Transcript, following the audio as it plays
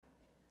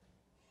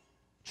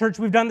Church,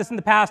 we've done this in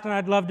the past, and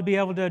I'd love to be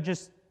able to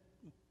just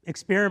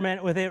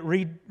experiment with it,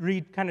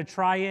 kind of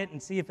try it,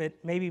 and see if it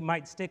maybe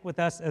might stick with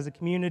us as a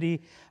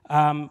community.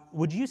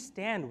 Would you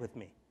stand with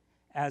me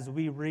as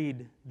we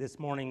read this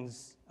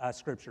morning's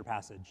scripture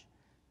passage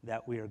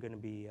that we are going to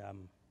be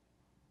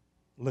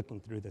looking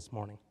through this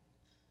morning?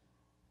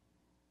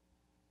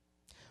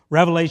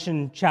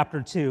 Revelation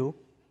chapter 2,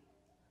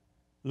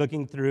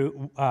 looking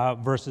through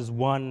verses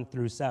 1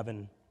 through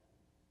 7,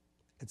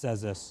 it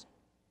says this.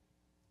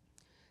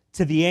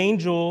 To the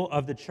angel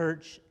of the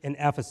church in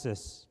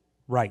Ephesus,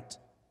 write,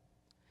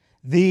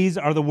 these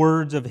are the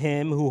words of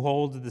him who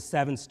holds the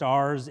 7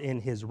 stars in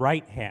his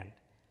right hand,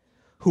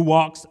 who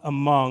walks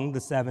among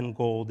the 7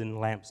 golden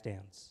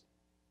lampstands.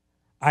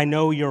 I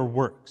know your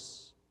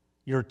works,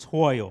 your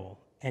toil,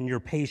 and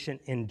your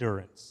patient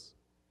endurance.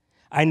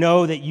 I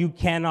know that you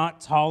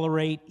cannot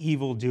tolerate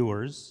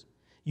evildoers.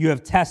 You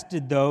have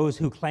tested those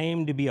who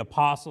claim to be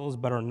apostles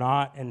but are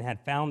not, and had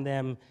found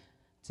them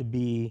to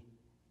be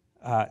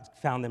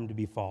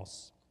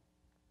false.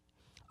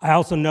 I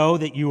also know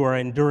that you are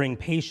enduring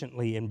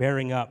patiently and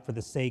bearing up for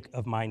the sake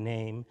of my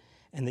name,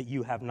 and that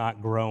you have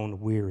not grown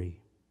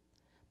weary.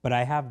 But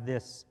I have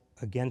this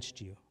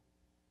against you,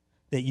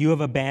 that you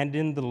have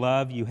abandoned the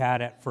love you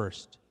had at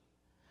first.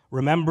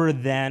 Remember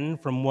then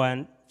from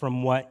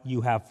what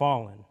you have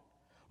fallen.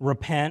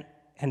 Repent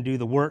and do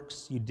the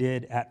works you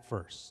did at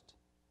first.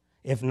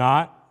 If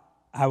not,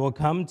 I will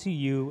come to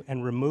you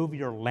and remove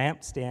your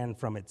lampstand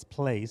from its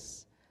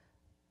place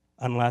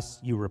unless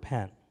you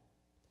repent.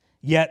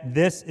 Yet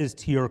this is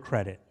to your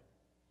credit.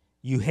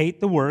 You hate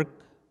the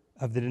work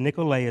of the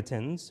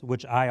Nicolaitans,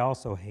 which I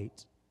also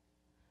hate.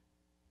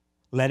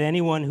 Let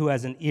anyone who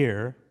has an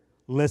ear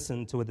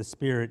listen to what the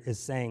Spirit is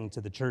saying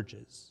to the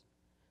churches.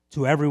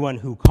 To everyone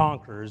who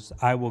conquers,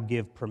 I will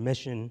give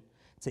permission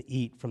to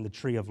eat from the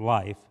tree of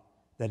life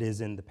that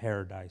is in the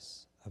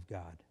paradise of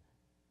God.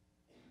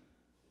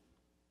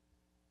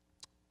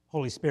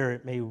 Holy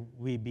Spirit, may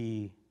we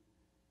be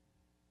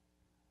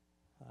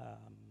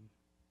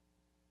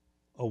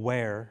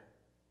aware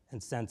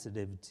and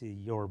sensitive to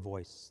your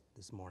voice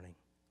this morning.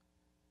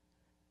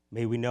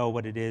 May we know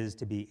what it is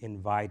to be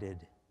invited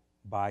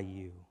by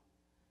you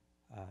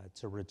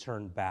to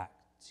return back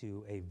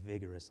to a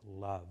vigorous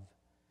love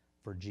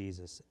for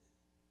Jesus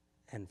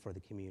and for the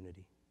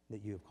community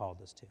that you have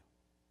called us to.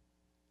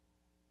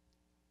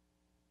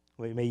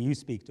 May you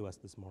speak to us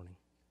this morning.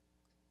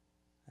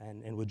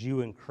 And would you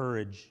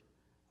encourage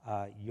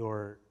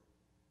your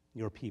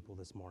people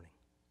this morning?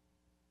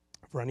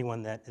 For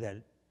anyone that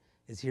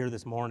is here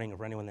this morning, or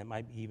for anyone that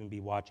might even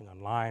be watching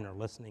online or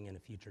listening in a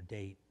future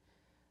date,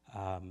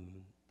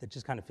 that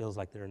just kind of feels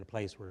like they're in a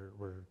place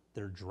where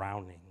they're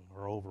drowning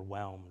or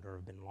overwhelmed or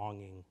have been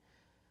longing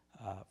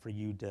for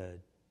you to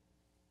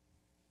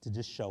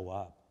just show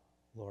up.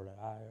 Lord,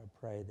 I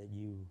pray that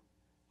you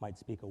might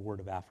speak a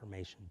word of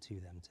affirmation to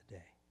them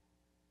today.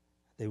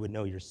 They would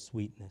know your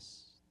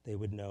sweetness. They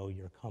would know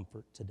your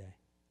comfort today.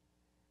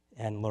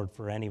 And Lord,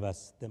 for any of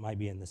us that might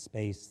be in the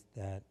space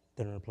that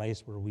they're in a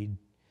place where we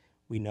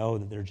know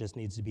that there just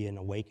needs to be an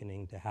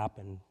awakening to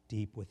happen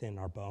deep within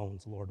our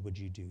bones, Lord, would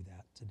you do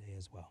that today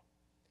as well?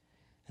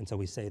 And so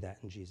we say that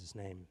in Jesus'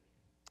 name.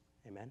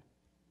 Amen.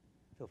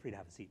 Feel free to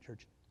have a seat,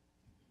 church.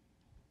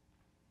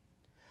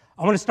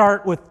 I want to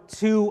start with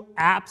 2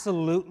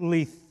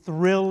 absolutely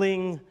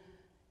thrilling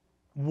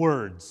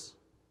words.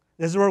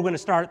 This is where we're going to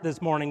start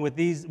this morning with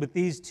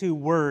these 2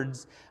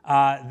 words.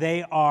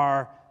 They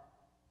are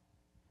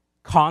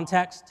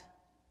context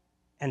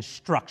and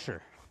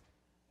structure.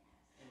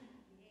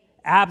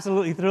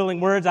 Absolutely thrilling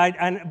words.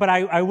 But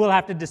I will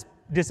have to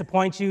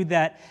disappoint you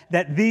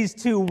that these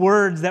 2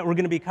 words that we're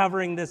going to be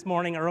covering this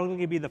morning are only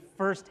going to be the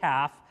first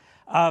half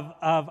of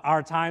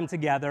our time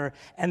together,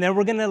 and then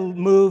we're going to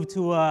move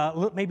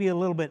to maybe a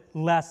little bit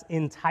less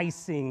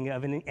enticing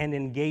and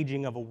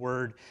engaging of a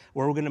word,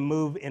 where we're going to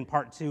move in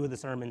part 2 of the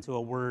sermon to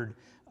a word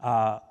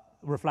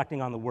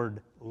reflecting on the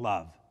word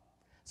love.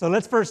 So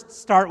let's first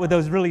start with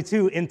those really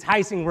 2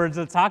 enticing words.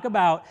 Let's talk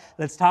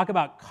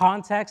about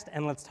context,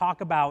 and let's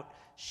talk about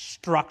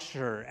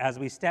structure as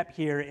we step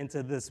here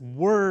into this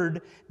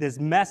word, this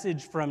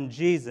message from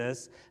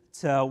Jesus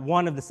to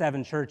one of the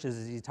 7 churches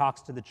as he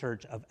talks to the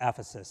church of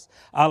Ephesus.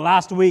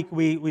 Last week,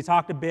 we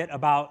talked a bit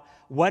about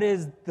what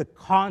is the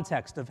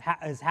context of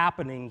is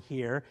happening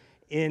here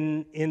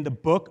in the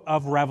book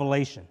of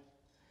Revelation,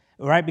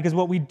 right? Because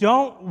what we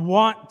don't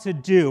want to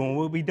do, and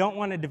what we don't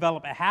want to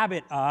develop a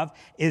habit of,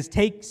 is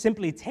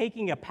simply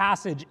taking a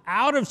passage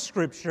out of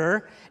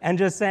Scripture and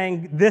just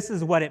saying this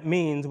is what it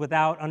means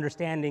without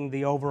understanding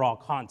the overall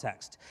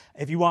context.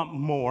 If you want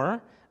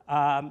more,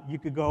 you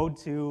could go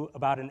to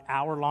about an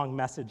hour-long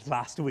message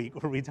last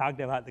week where we talked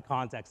about the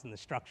context and the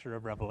structure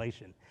of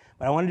Revelation.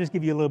 But I want to just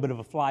give you a little bit of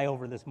a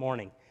flyover this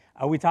morning.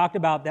 We talked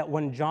about that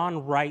when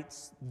John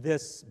writes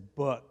this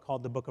book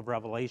called the Book of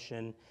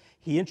Revelation,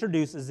 he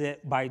introduces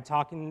it by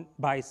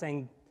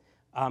saying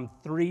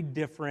 3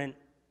 different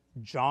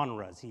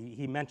genres.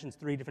 He mentions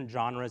 3 different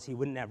genres. He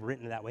wouldn't have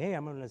written it that way. Hey,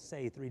 I'm going to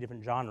say 3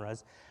 different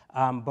genres.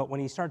 But when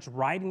he starts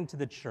writing to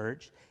the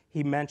church,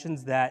 he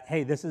mentions that,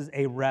 hey, this is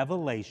a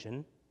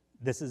revelation.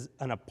 This is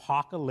an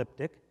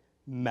apocalyptic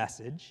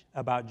message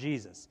about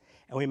Jesus.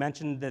 And we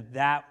mentioned that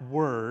that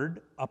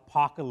word,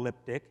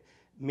 apocalyptic,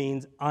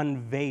 means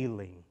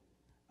unveiling.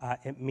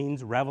 It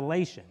means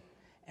revelation.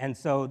 And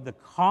so the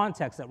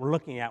context that we're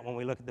looking at when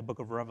we look at the book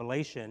of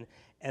Revelation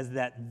is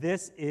that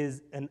this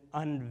is an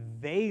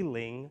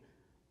unveiling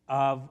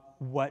of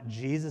what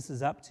Jesus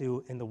is up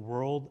to in the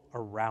world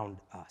around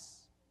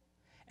us.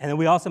 And then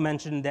we also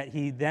mentioned that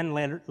he then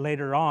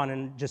later on,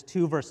 and just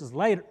two verses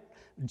later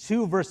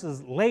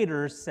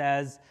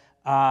says,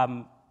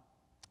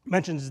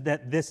 mentions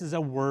that this is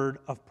a word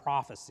of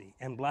prophecy,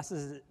 and blessed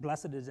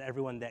is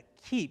everyone that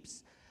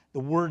keeps the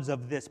words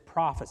of this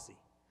prophecy.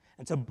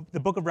 And so the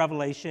book of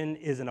Revelation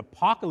is an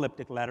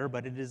apocalyptic letter,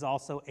 but it is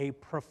also a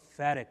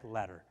prophetic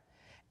letter.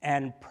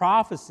 And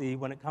prophecy,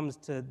 when it comes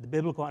to the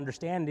biblical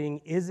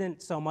understanding,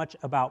 isn't so much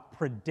about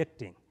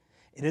predicting.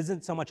 It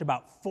isn't so much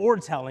about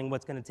foretelling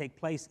what's going to take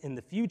place in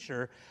the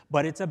future,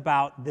 but it's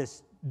about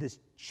this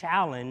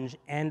challenge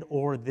and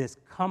or this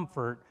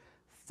comfort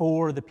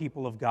for the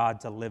people of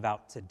God to live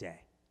out today.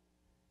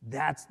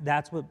 That's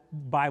what the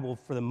Bible,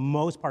 for the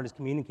most part, is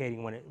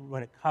communicating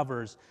when it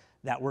covers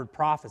that word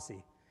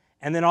prophecy.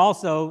 And then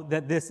also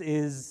that this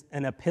is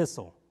an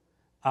epistle.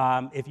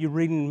 If you're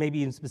reading maybe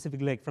even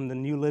specifically like from the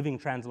New Living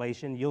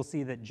Translation, you'll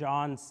see that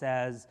John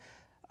says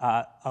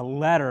a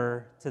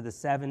letter to the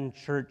 7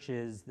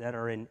 churches that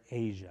are in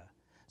Asia.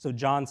 So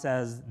John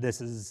says this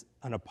is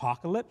an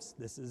apocalypse,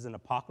 this is an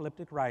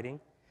apocalyptic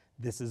writing,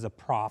 this is a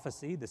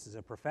prophecy, this is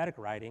a prophetic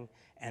writing,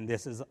 and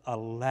this is a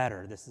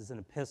letter, this is an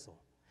epistle.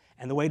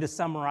 And the way to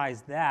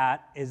summarize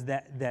that is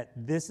that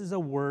this is a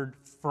word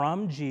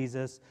from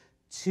Jesus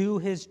to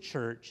his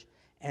church,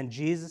 and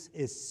Jesus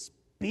is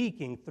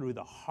speaking through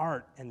the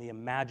heart and the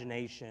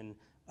imagination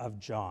of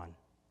John.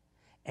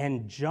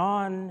 And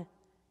John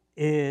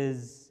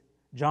is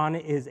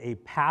a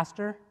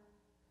pastor,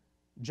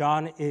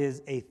 John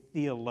is a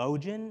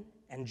theologian,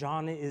 and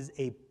John is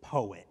a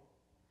poet.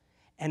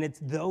 And it's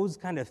those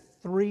kind of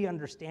 3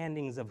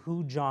 understandings of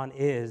who John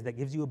is that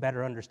gives you a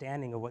better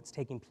understanding of what's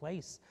taking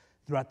place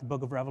throughout the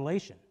book of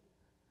Revelation.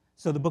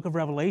 So the book of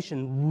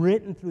Revelation,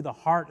 written through the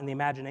heart and the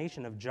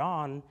imagination of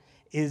John,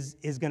 is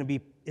going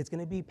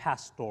to be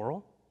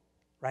pastoral,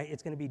 right?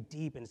 It's going to be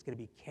deep, and it's going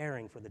to be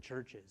caring for the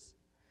churches.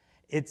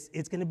 It's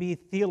going to be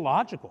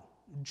theological.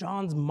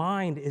 John's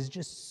mind is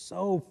just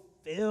so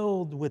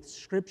filled with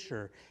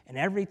Scripture, and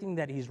everything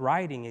that he's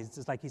writing is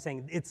just like he's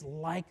saying, it's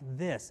like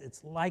this,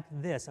 it's like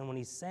this. And when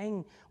he's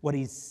saying what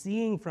he's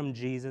seeing from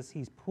Jesus,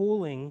 he's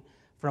pulling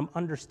from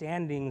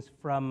understandings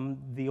from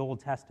the Old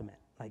Testament,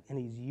 and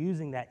he's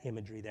using that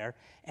imagery there.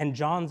 And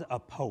John's a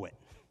poet.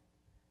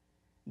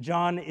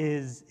 John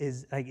is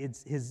like,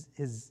 it's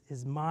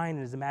his mind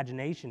and his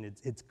imagination,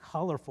 it's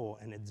colorful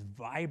and it's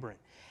vibrant.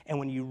 And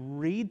when you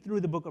read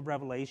through the book of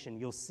Revelation,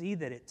 you'll see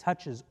that it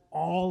touches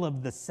all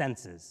of the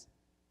senses.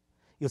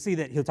 You'll see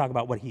that he'll talk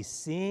about what he's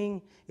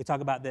seeing. He'll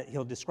talk about that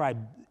he'll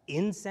describe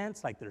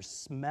incense, like there's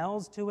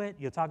smells to it.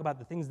 You'll talk about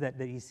the things that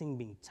he's seeing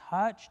being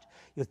touched.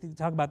 You'll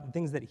talk about the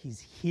things that he's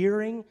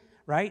hearing,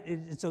 right?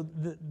 So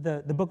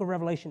the book of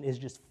Revelation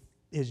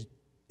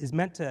is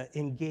meant to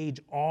engage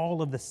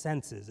all of the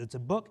senses. It's a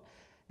book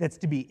that's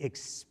to be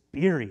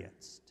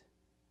experienced.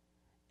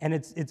 And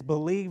it's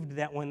believed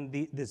that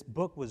when this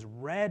book was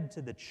read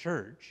to the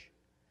church,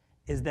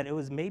 is that it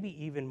was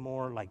maybe even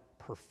more like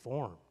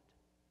performed.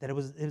 That it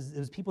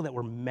was people that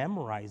were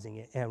memorizing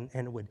it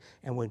and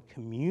would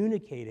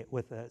communicate it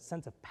with a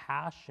sense of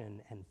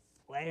passion and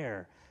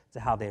flair to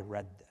how they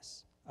read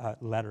this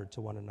letter to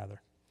one another.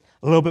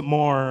 A little bit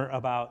more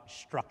about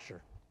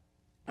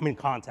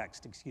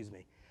context, excuse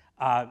me.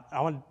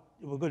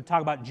 We're going to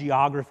talk about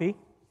geography.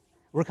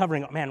 We're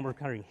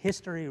covering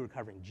history, we're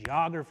covering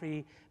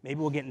geography. Maybe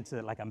we'll get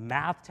into like a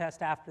math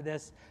test after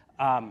this.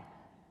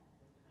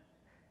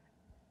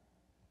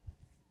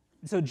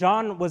 So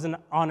John was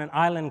on an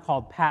island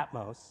called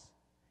Patmos,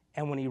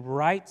 and when he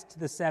writes to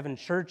the 7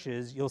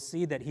 churches, you'll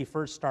see that he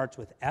first starts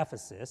with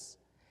Ephesus,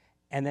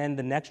 and then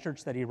the next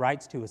church that he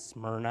writes to is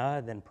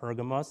Smyrna, then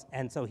Pergamos,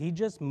 and so he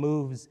just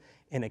moves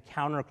in a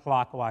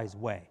counterclockwise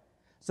way.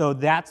 So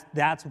that's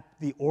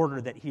the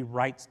order that he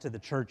writes to the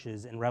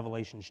churches in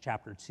Revelations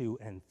chapter 2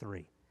 and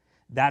 3.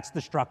 That's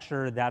the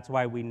structure. That's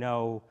why we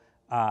know.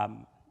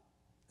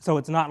 So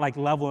it's not like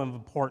level of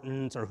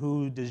importance or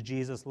who does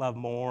Jesus love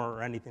more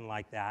or anything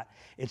like that.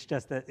 It's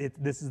just that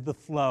this is the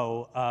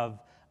flow of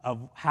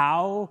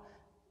how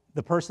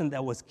the person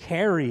that was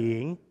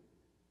carrying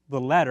the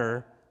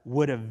letter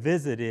would have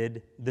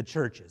visited the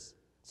churches.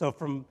 So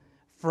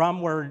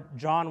from where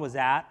John was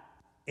at,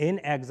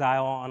 in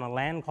exile on a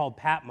land called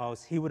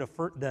Patmos,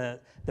 the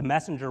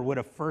messenger would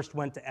have first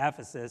went to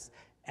Ephesus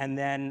and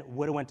then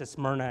would have went to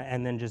Smyrna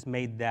and then just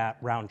made that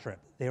round trip.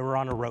 They were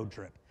on a road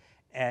trip.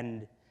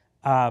 And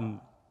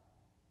one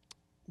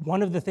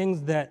of the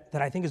things that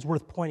I think is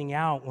worth pointing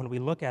out when we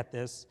look at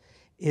this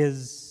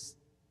is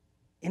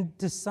And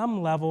to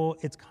some level,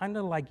 it's kind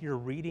of like you're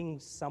reading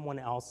someone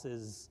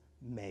else's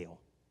mail.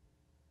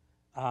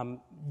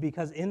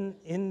 Because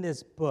in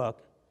this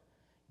book,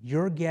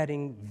 you're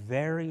getting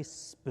very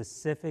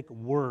specific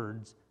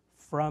words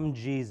from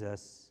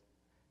Jesus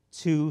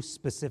to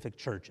specific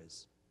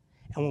churches.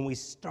 And when we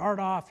start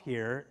off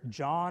here,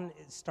 John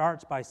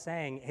starts by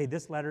saying, hey,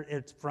 this letter,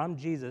 it's from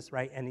Jesus,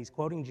 right? And he's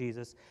quoting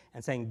Jesus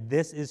and saying,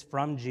 this is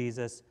from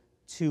Jesus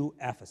to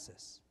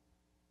Ephesus.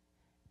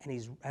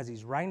 And as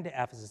he's writing to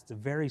Ephesus, it's a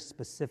very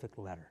specific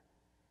letter.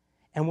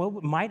 And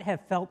what might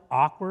have felt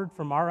awkward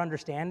from our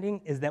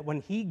understanding is that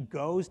when he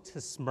goes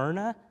to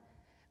Smyrna,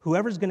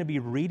 whoever's going to be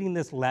reading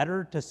this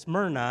letter to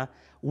Smyrna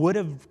would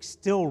have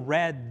still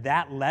read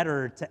that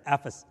letter to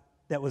Ephesus,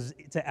 that was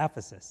to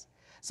Ephesus.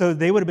 So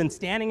they would have been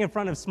standing in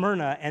front of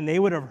Smyrna, and they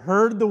would have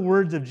heard the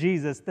words of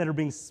Jesus that are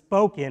being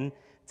spoken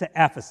to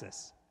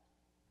Ephesus.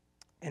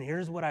 And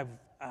here's what I've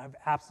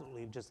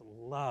absolutely just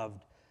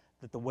loved,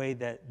 that the way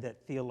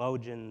that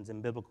theologians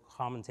and biblical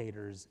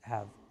commentators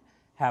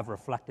have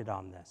reflected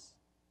on this.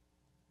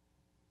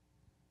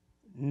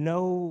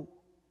 No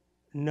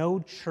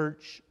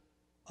church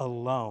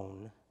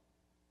alone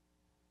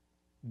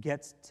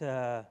gets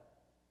to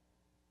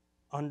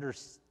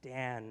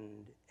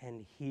understand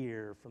and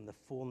hear from the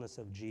fullness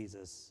of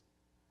Jesus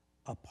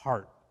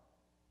apart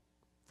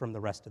from the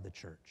rest of the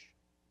church.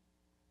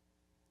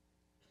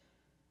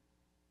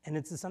 And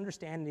it's this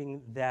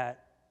understanding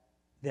that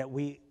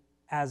we,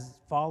 as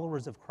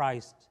followers of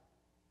Christ,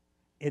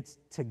 it's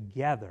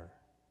together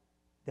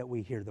that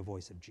we hear the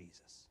voice of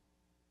Jesus.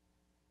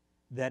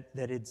 That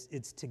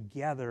it's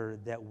together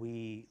that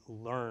we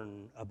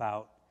learn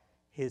about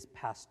his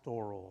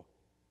pastoral,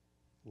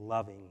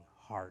 loving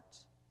heart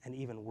and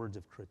even words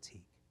of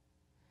critique.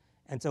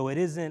 And so it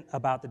isn't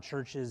about the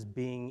churches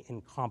being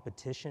in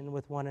competition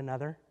with one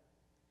another.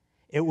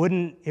 It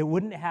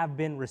wouldn't have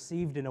been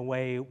received in a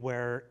way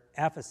where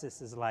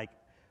Ephesus is like,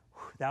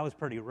 that was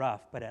pretty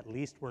rough, but at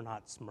least we're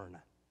not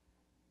Smyrna.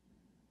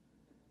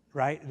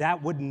 Right?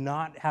 That would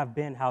not have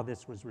been how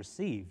this was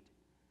received.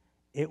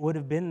 It would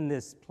have been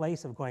this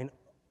place of going,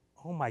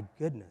 oh my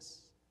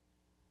goodness,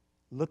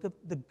 look at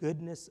the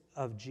goodness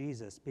of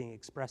Jesus being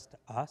expressed to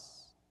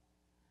us,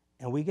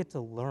 and we get to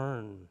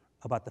learn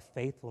about the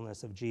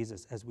faithfulness of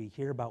Jesus as we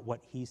hear about what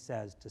he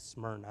says to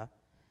Smyrna,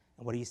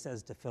 and what he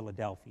says to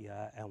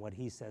Philadelphia, and what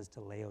he says to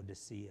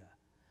Laodicea.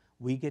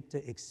 We get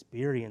to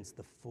experience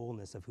the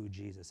fullness of who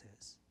Jesus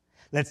is.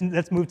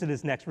 Let's move to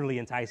this next really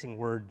enticing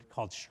word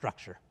called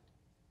structure.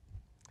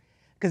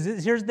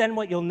 Because here's then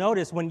what you'll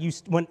notice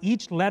when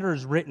each letter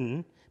is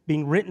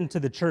being written to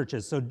the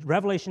churches. So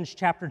Revelation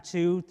chapter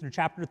 2 through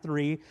chapter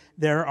 3,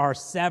 there are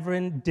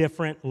 7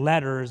 different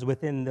letters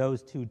within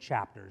those 2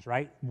 chapters,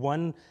 right?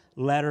 1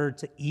 letter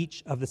to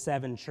each of the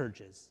 7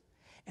 churches.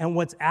 And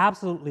what's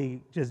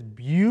absolutely just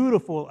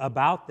beautiful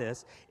about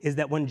this is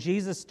that when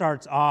Jesus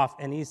starts off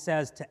and he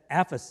says to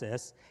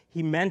Ephesus,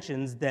 he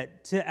mentions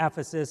that to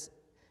Ephesus,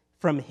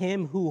 from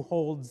him who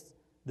holds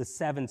the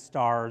 7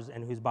 stars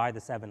and who's by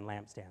the 7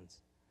 lampstands.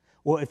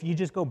 Well, if you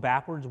just go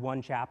backwards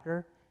 1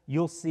 chapter,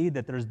 you'll see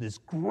that there's this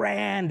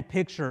grand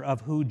picture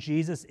of who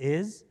Jesus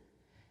is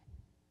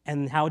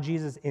and how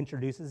Jesus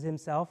introduces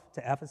himself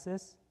to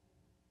Ephesus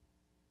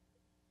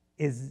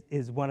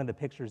is one of the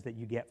pictures that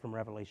you get from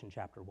Revelation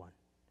chapter 1.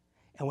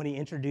 And when he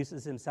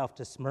introduces himself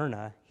to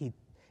Smyrna,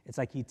 it's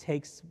like he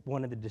takes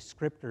one of the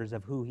descriptors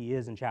of who he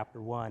is in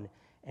chapter 1,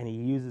 and he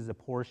uses a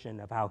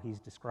portion of how he's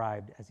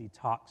described as he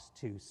talks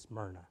to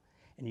Smyrna.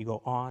 And you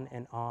go on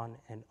and on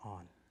and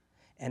on.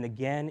 And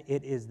again,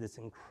 it is this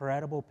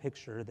incredible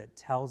picture that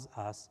tells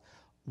us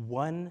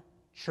one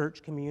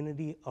church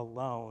community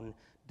alone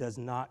does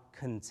not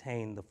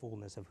contain the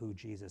fullness of who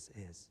Jesus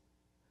is,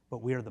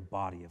 but we are the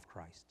body of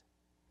Christ.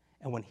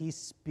 And when he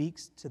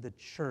speaks to the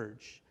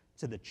church,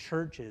 to the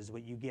churches,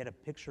 what you get a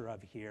picture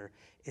of here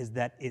is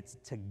that it's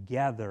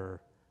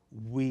together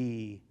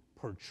we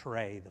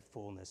portray the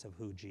fullness of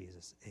who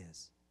Jesus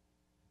is.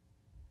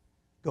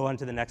 Go on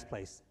to the next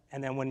place.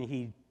 And then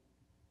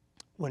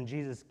when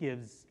Jesus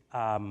gives,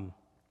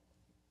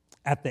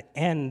 at the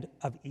end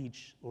of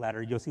each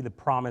letter, you'll see the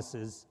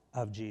promises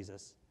of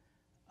Jesus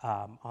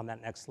on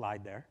that next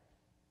slide there.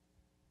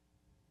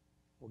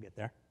 We'll get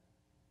there.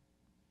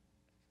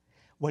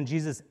 When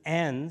Jesus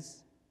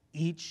ends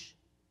each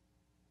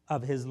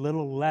of his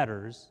little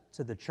letters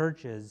to the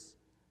churches,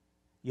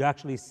 you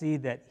actually see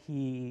that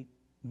he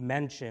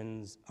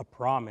mentions a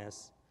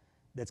promise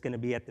that's going to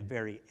be at the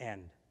very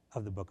end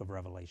of the book of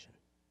Revelation.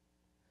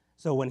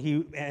 So when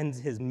he ends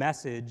his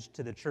message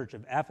to the church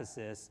of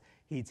Ephesus,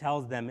 he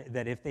tells them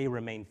that if they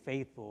remain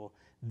faithful,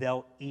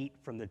 they'll eat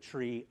from the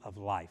tree of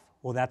life.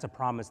 Well, that's a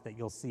promise that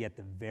you'll see at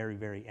the very,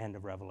 very end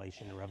of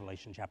Revelation, in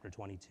Revelation chapter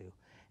 22.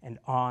 And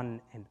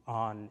on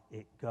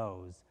it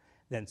goes.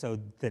 Then so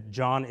that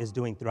John is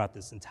doing throughout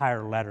this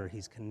entire letter,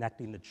 he's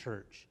connecting the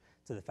church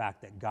to the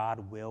fact that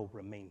God will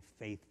remain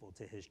faithful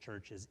to his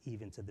churches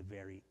even to the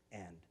very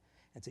end.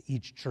 And to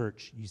each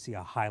church, you see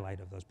a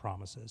highlight of those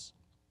promises.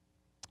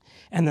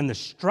 And then the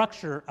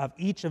structure of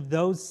each of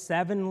those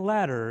 7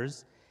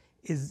 letters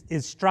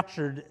is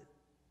structured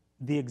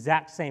the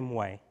exact same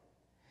way.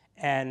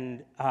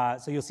 And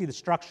so you'll see the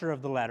structure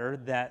of the letter,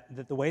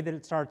 that the way that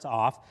it starts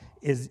off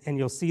is, and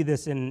you'll see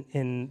this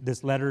in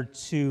this letter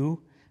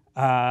to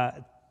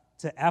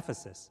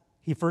Ephesus.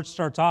 He first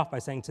starts off by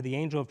saying, to the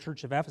angel of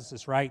church of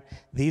Ephesus, write,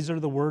 these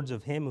are the words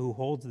of him who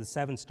holds the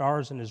 7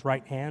 stars in his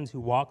right hand, who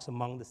walks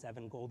among the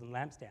 7 golden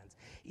lampstands.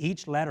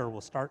 Each letter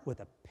will start with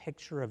a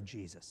picture of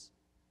Jesus.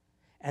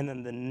 And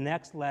then the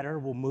next letter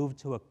will move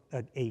to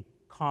a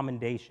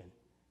commendation.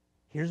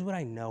 Here's what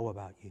I know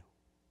about you.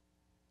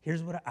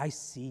 Here's what I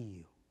see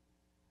you.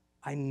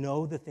 I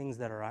know the things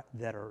that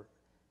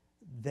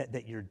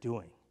you're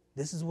doing.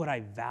 This is what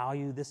I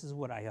value. This is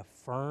what I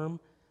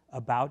affirm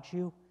about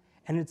you.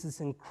 And it's this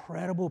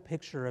incredible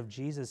picture of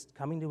Jesus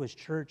coming to his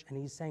church, and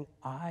he's saying,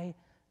 I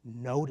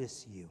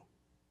notice you.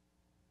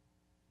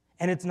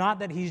 And it's not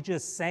that he's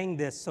just saying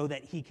this so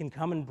that he can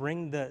come and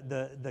bring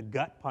the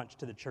gut punch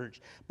to the church,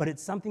 but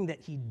it's something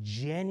that he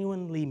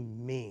genuinely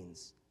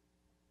means.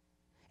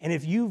 And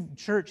if you,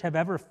 church, have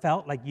ever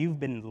felt like you've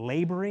been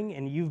laboring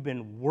and you've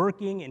been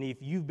working and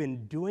if you've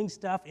been doing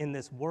stuff in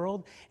this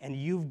world and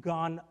you've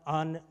gone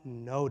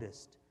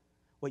unnoticed,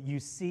 what you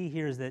see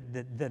here is that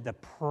the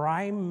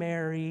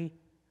primary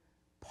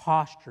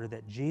posture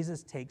that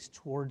Jesus takes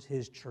towards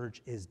his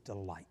church is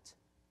delight.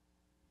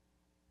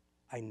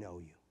 I know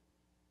you.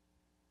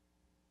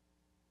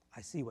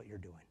 I see what you're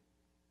doing.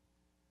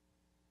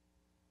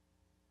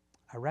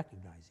 I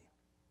recognize you.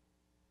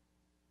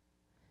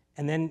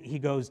 And then he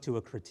goes to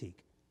a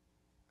critique.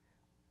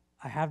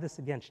 I have this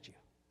against you.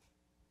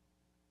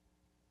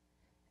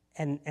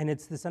 And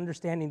it's this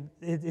understanding,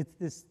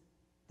 it's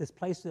this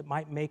place that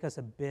might make us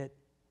a bit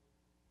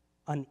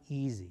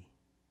uneasy,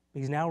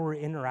 because now we're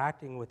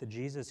interacting with a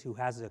Jesus who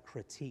has a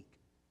critique.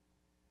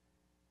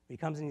 He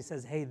comes and he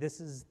says, hey, this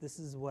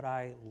is what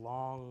I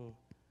long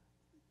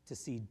to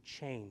see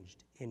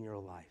changed in your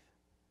life.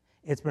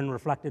 It's been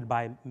reflected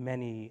by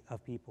many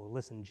of people.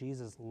 Listen,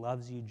 Jesus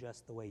loves you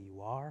just the way you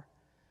are,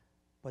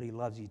 but he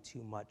loves you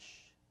too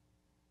much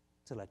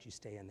to let you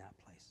stay in that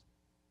place.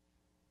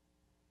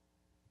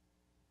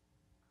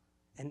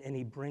 And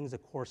he brings a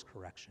course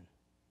correction.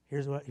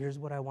 Here's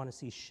what I want to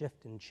see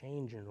shift and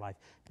change in life,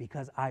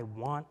 because I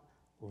want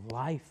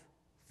life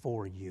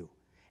for you.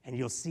 And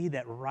you'll see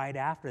that right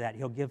after that,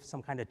 he'll give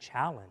some kind of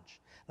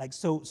challenge. Like,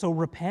 so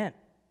repent,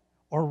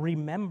 or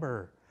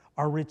remember,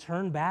 or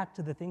return back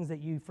to the things that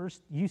you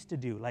first used to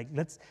do. Like,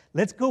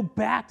 let's go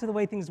back to the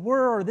way things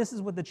were, or this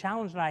is what the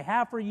challenge that I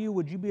have for you.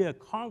 Would you be a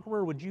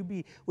conqueror? Would you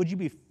be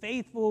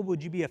faithful?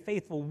 Would you be a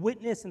faithful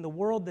witness in the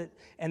world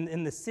and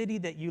in the city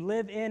that you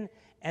live in?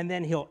 And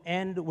then he'll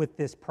end with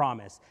this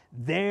promise.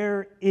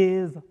 There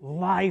is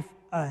life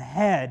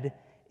ahead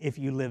if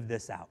you live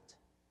this out.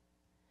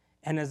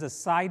 And as a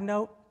side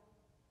note,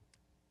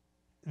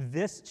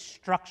 this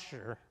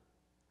structure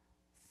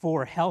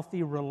for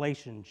healthy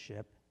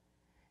relationship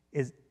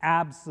is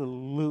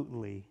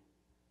absolutely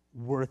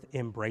worth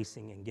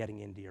embracing and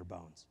getting into your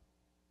bones.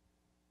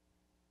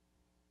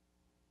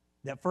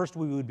 That first,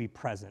 we would be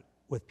present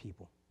with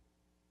people.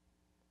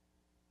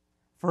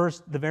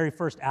 First, the very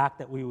first act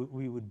that we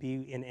would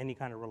be in any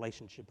kind of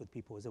relationship with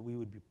people is that we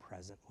would be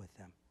present with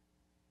them.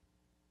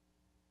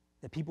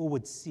 That people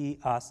would see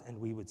us and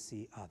we would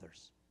see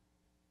others.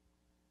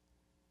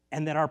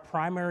 And that our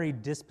primary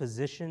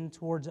disposition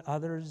towards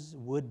others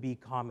would be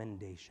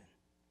commendation.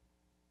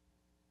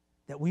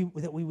 That we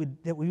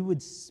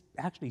would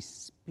actually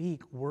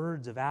speak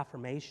words of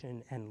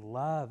affirmation and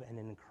love and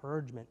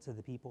encouragement to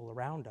the people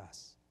around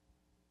us.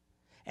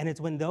 And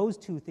it's when those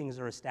two things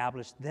are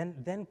established,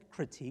 then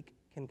critique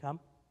can come.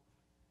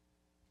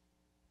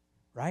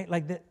 Right?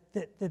 Like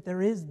that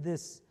there is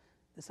this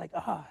like,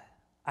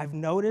 I've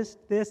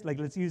noticed this. Like,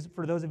 let's use,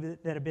 for those of you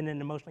that have been in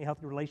emotionally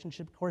healthy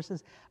relationship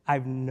courses,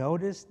 I've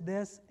noticed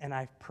this and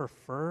I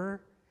prefer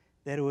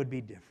that it would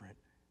be different.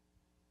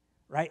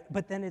 Right?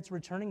 But then it's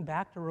returning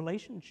back to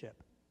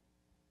relationship.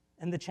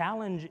 And the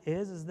challenge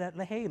is that,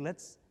 hey,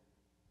 let's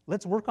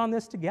work on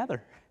this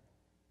together.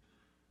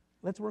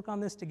 Let's work on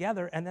this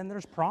together, and then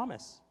there's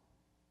promise.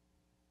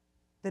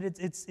 That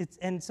it's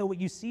and so what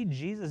you see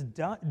Jesus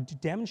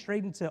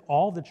demonstrating to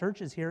all the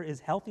churches here is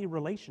healthy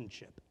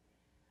relationship.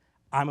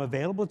 I'm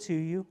available to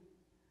you.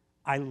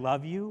 I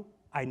love you.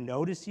 I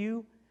notice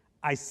you.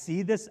 I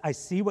see this. I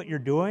see what you're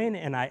doing,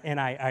 and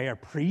I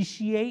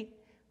appreciate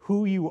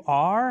who you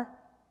are.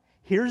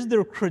 Here's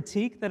the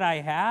critique that I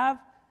have,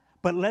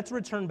 but let's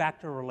return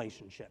back to a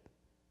relationship.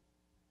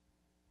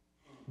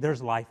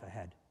 There's life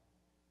ahead.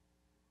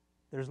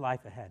 There's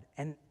life ahead.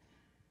 And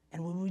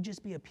will we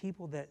just be a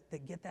people that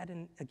get that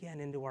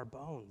into our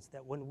bones,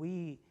 that when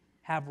we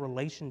have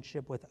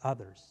relationship with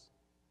others,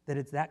 that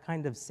it's that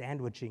kind of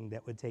sandwiching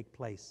that would take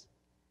place.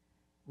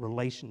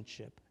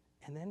 Relationship.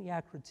 And then,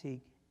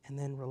 critique, and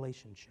then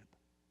relationship.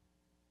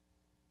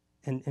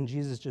 And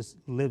Jesus just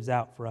lives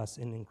out for us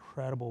in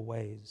incredible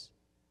ways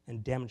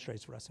and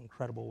demonstrates for us in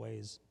incredible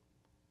ways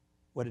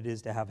what it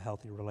is to have a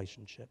healthy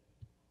relationship.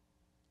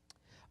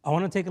 I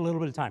want to take a little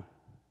bit of time,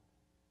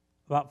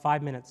 about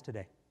 5 minutes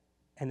today,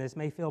 And this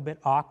may feel a bit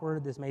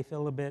awkward. This may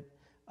feel a bit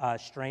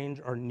strange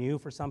or new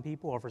for some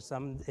people, or for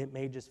some, it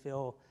may just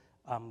feel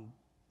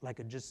like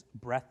a just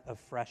breath of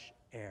fresh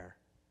air.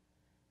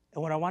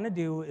 And what I want to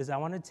do is I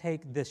want to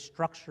take this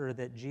structure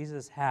that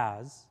Jesus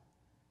has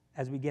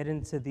as we get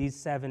into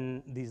these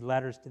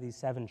letters to these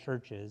 7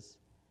 churches,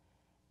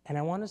 and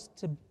I want us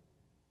to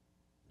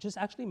just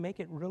actually make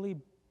it really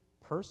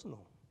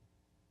personal.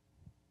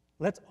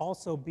 Let's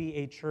also be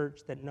a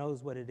church that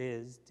knows what it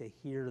is to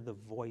hear the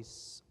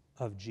voice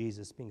of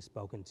Jesus being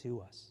spoken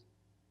to us.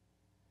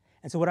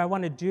 And so what I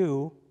want to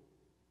do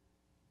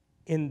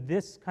in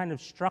this kind of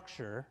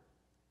structure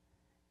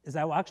is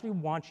I actually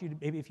want you to,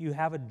 maybe if you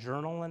have a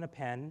journal and a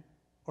pen,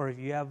 or if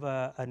you have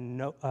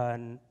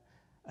an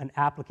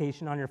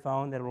application on your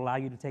phone that will allow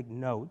you to take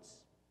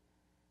notes,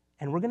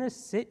 and we're going to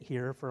sit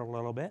here for a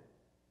little bit,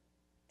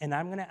 and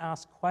I'm going to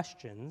ask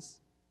questions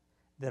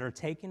that are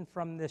taken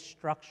from this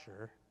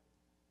structure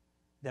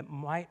that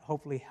might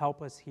hopefully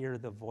help us hear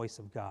the voice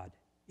of God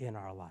in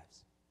our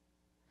lives.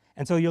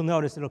 And so you'll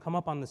notice it'll come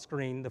up on the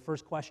screen. The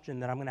first question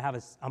that I'm going to have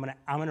is, I'm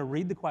going to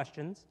read the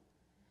questions,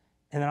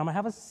 and then I'm going to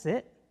have us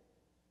sit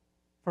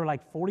for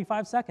like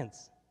 45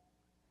 seconds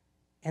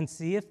and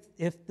see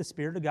if the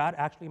Spirit of God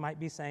actually might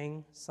be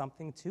saying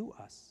something to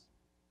us.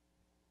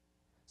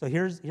 So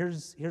here's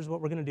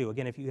what we're going to do.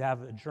 Again, if you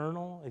have a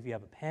journal, if you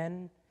have a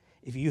pen,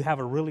 if you have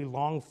a really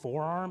long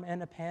forearm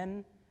and a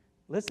pen,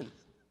 listen,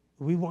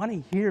 we want to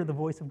hear the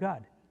voice of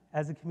God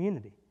as a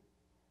community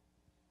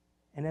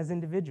and as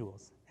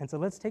individuals. And so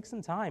let's take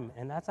some time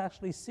and let's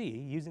actually see,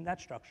 using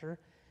that structure,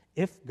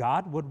 if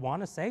God would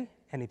want to say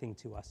anything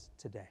to us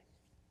today.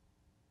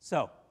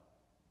 So,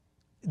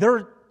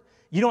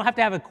 you don't have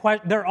to have a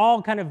question. They're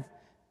all kind of,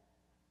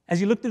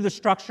 as you look through the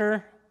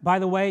structure, by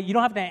the way, you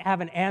don't have to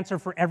have an answer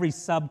for every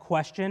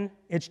sub-question.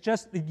 It's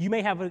just that you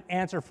may have an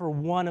answer for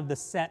one of the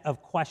set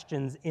of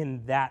questions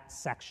in that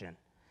section.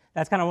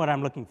 That's kind of what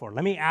I'm looking for.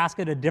 Let me ask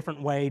it a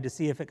different way to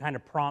see if it kind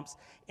of prompts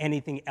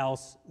anything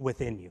else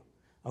within you.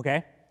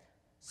 Okay?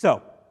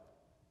 So,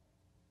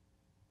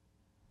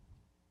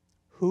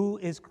 who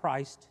is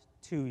Christ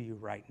to you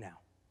right now?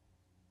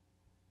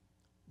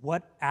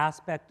 What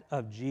aspect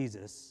of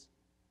Jesus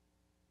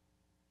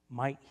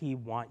might he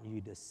want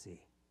you to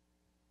see?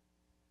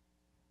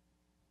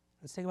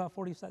 Let's take about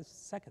 40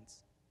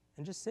 seconds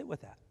and just sit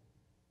with that.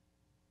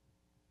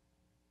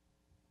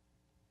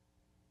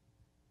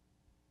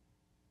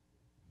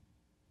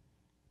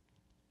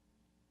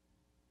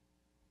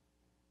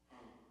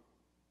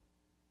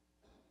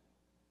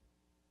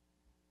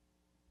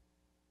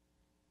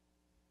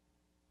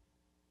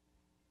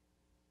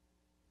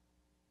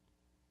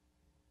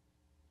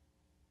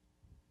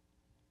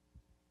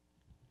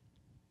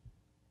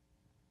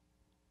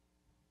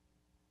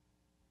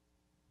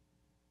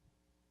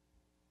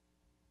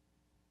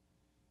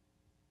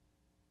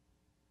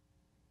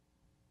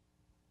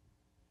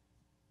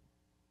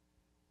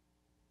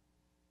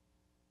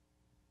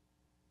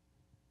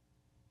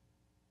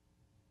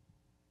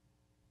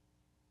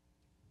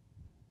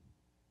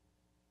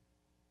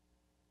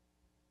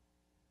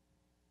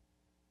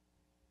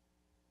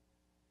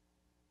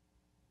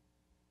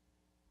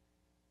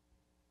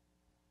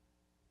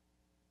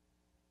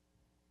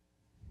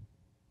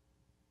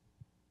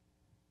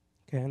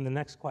 Okay, and the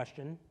next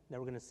question that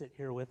we're going to sit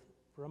here with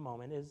for a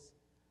moment is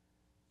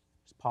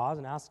just pause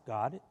and ask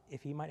God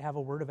if he might have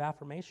a word of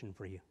affirmation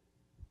for you.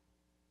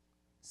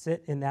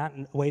 Sit in that,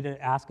 and a way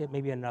to ask it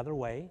maybe another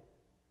way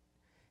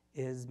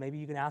is maybe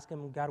you can ask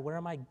him, God,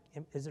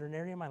 is there an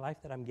area in my life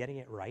that I'm getting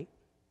it right?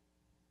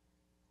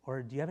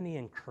 Or do you have any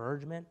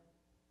encouragement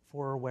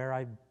for where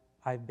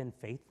I've been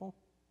faithful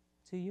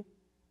to you?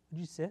 Would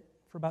you sit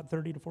for about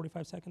 30 to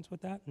 45 seconds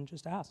with that and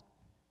just ask?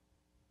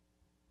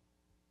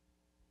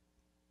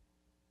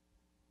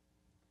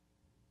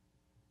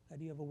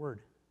 Do you have a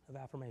word of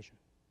affirmation?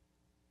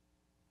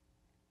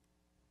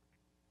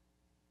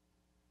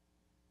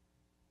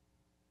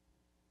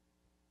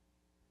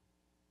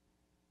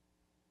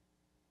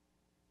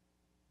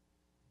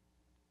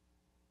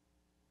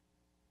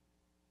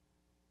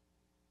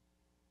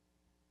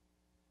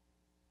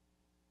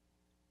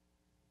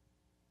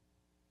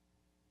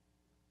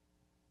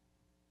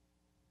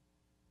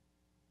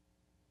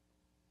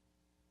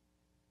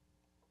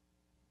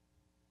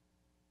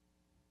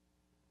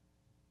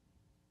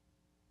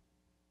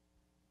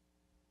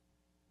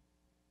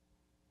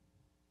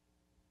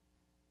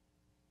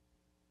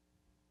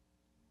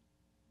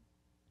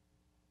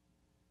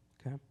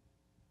 Okay.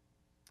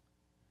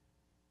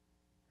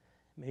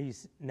 Maybe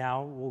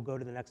now we'll go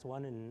to the next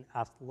one and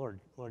ask the Lord,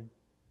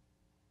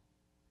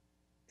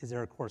 is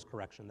there a course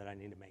correction that I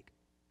need to make?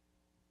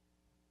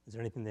 Is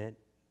there anything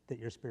that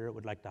your Spirit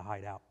would like to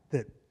hide out,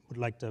 that would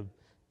like to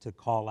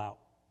call out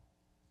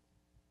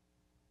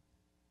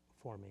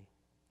for me?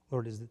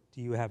 Lord,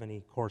 do you have any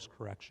course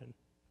correction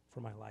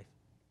for my life?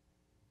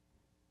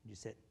 Would you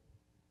sit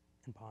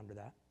and ponder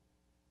that?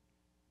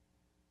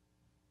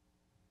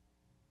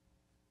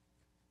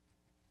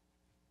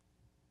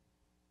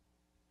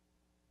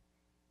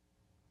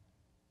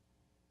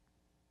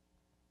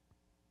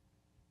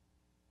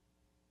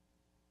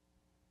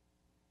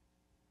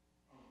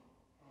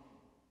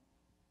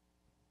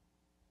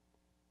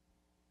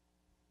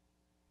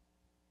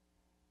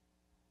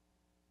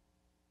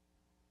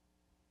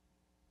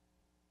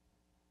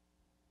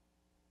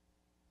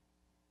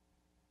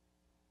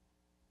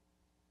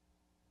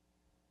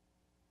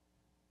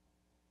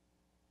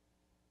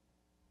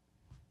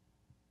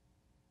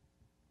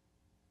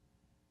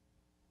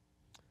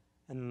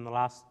 And then the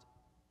last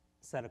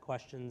set of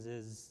questions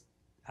is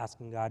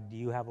asking God, do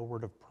you have a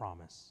word of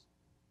promise?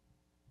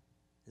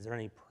 Is there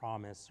any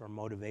promise or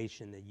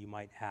motivation that you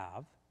might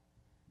have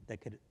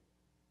that could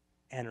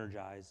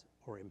energize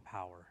or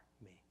empower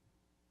me?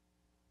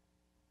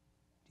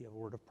 Do you have a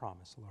word of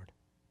promise, Lord?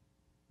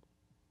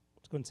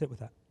 Let's go and sit with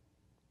that.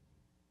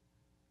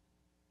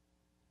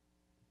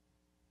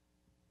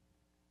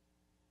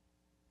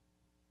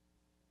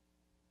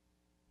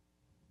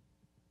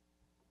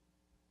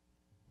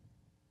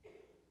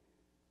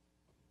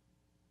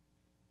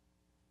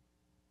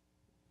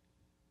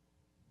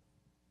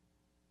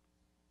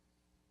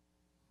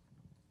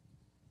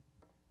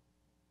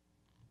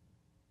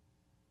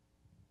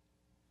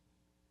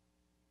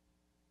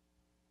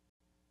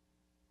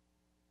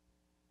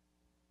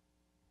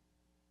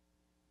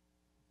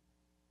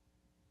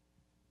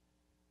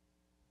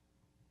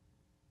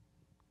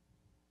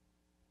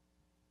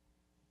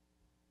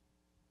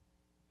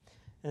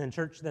 And in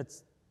church,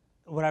 that's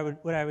what I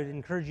would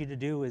encourage you to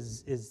do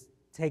is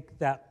take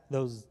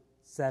those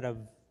set of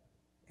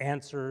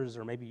answers,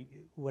 or maybe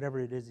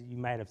whatever it is that you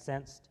might have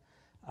sensed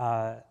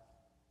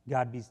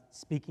God be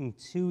speaking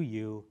to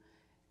you,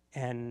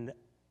 and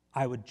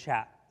I would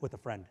chat with a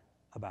friend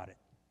about it.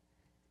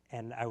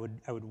 And I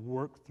would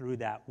work through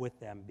that with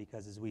them,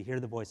 because as we hear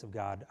the voice of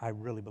God, I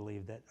really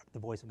believe that the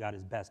voice of God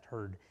is best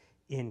heard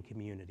in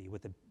community,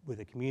 with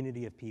a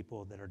community of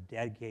people that are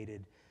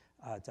dedicated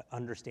to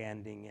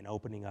understanding and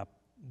opening up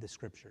the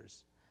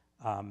Scriptures.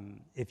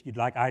 If you'd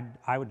like,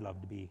 I would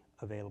love to be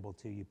available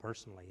to you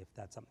personally if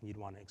that's something you'd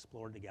want to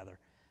explore together.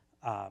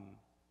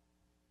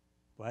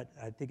 But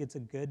I think it's a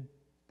good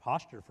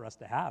posture for us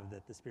to have,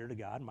 that the Spirit of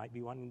God might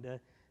be wanting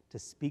to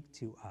speak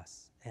to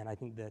us. And I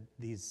think that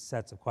these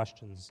sets of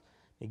questions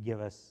may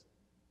give us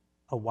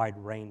a wide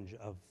range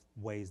of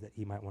ways that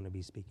He might want to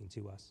be speaking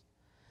to us.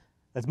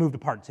 Let's move to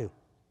part 2.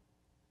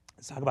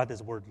 Let's talk about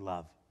this word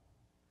love.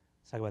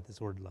 Let's talk about this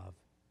word love.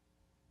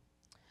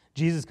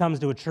 Jesus comes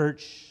to a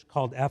church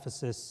called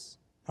Ephesus,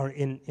 or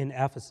in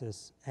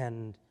Ephesus,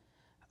 and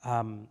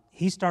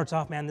he starts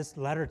off, this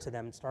letter to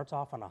them starts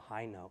off on a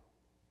high note.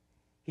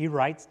 He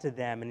writes to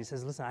them and he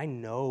says, listen, I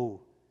know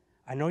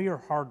your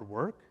hard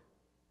work.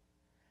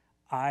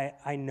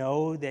 I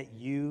know that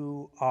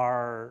you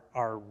are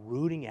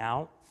rooting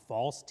out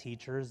false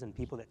teachers and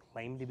people that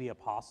claim to be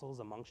apostles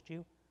amongst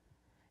you,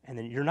 and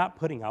then you're not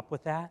putting up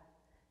with that.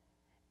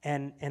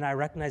 And I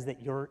recognize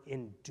that you're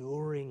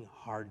enduring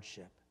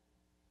hardship.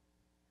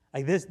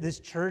 Like this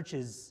church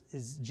is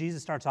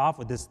Jesus starts off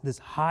with this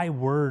high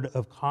word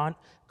of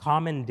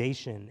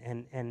commendation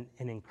and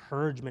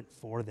encouragement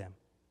for them.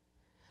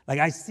 Like,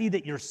 I see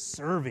that you're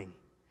serving.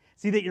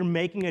 See that you're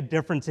making a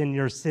difference in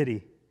your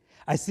city.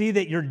 I see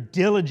that you're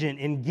diligent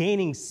in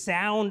gaining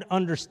sound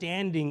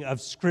understanding of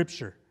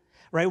Scripture.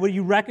 Right? What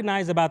you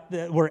recognize about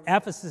where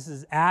Ephesus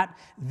is at,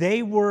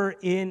 they were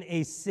in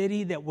a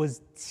city that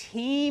was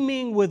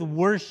teeming with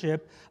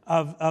worship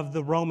of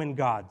the Roman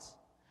gods.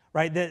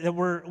 Right?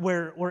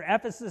 Where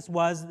Ephesus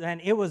was, then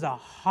it was a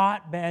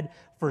hotbed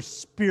for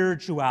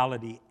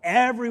spirituality.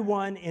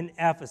 Everyone in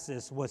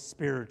Ephesus was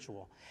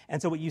spiritual.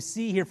 And so what you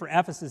see here for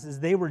Ephesus is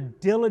they were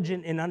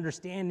diligent in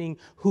understanding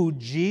who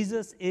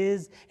Jesus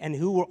is and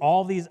who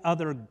all these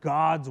other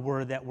gods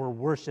were that were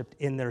worshipped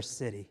in their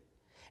city.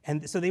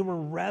 And so they were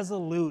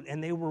resolute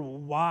and they were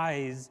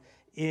wise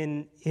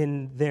in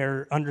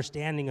their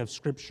understanding of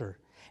Scripture.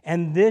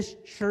 And this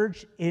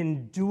church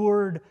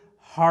endured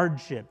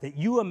hardship. That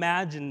you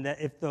imagine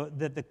that if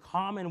the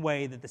common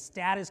way, that the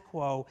status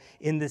quo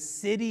in the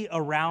city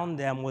around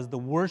them was the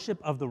worship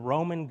of the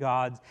Roman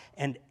gods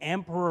and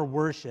emperor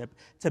worship,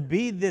 to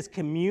be this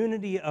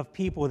community of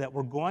people that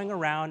were going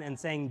around and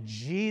saying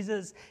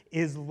Jesus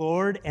is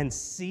Lord and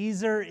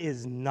Caesar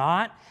is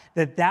not,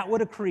 that would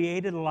have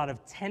created a lot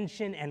of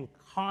tension and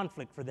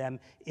conflict for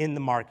them in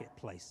the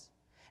marketplace.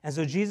 And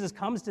so Jesus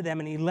comes to them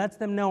and he lets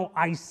them know,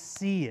 I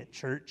see it,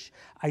 church.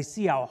 I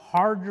see how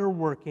hard you're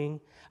working.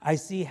 I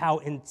see how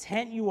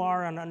intent you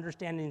are on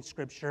understanding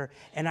Scripture.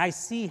 And I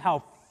see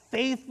how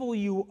faithful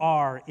you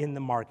are in the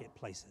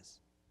marketplaces.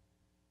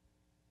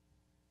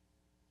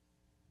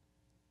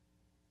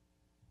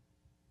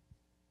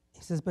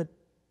 He says, but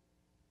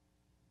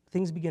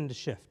things begin to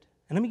shift.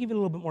 And let me give you a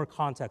little bit more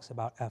context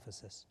about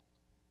Ephesus.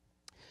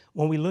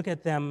 When we look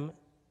at them,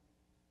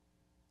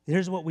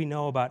 here's what we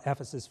know about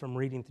Ephesus from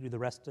reading through the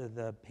rest of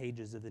the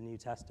pages of the New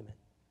Testament.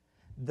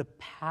 The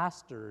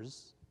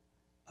pastors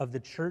of the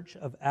church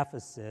of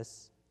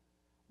Ephesus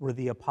were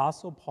the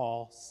Apostle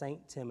Paul,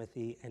 St.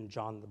 Timothy, and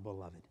John the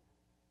Beloved.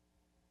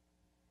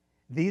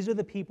 These are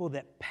the people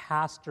that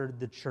pastored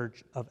the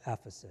church of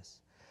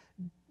Ephesus.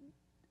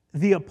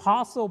 The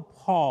Apostle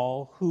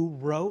Paul, who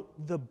wrote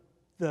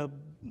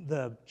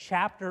the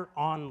chapter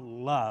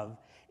on love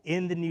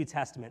in the New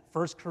Testament,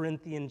 1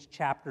 Corinthians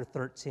chapter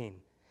 13,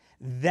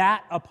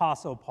 that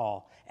Apostle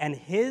Paul and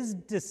his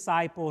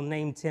disciple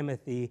named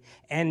Timothy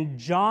and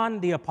John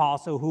the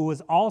Apostle, who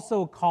was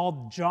also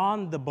called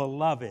John the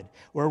Beloved,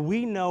 where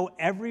we know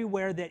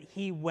everywhere that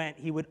he went,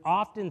 he would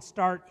often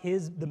start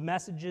the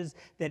messages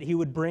that he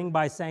would bring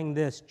by saying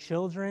this: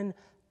 children,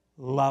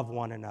 love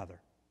one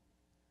another.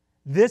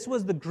 This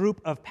was the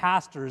group of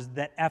pastors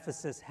that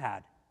Ephesus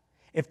had.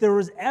 If there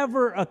was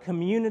ever a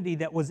community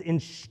that was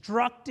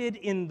instructed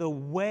in the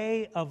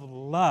way of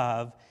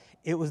love,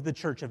 it was the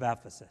church of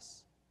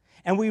Ephesus.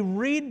 And we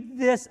read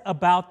this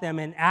about them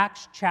in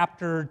Acts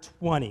chapter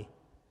 20.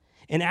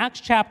 In Acts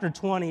chapter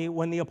 20,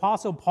 when the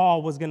Apostle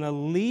Paul was going to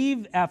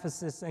leave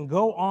Ephesus and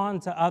go on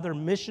to other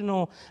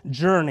missional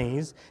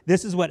journeys,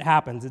 this is what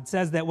happens. It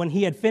says that when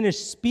he had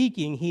finished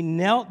speaking, he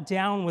knelt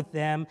down with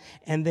them,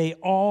 and they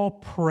all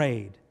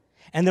prayed.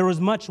 And there was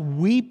much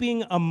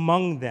weeping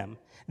among them.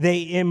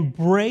 They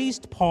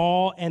embraced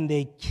Paul and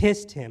they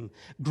kissed him,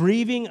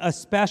 grieving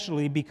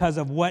especially because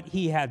of what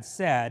he had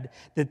said,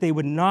 that they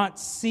would not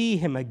see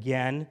him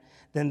again.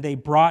 Then they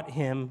brought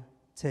him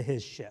to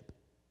his ship.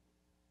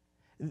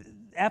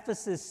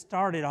 Ephesus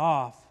started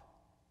off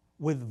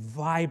with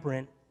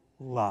vibrant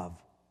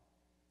love.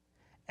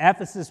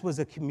 Ephesus was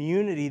a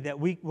community that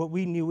what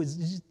we knew was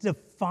just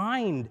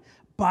defined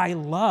by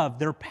love.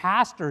 Their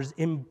pastors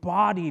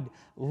embodied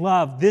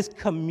love. This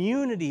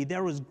community,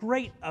 there was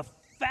great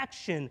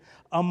affection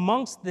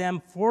amongst them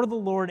for the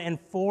Lord and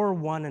for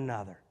one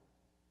another.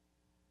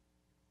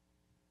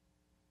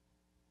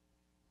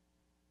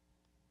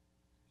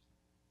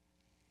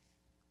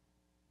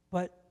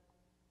 But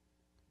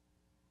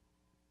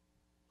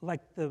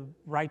like the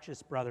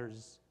righteous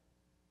brothers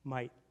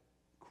might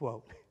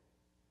quote,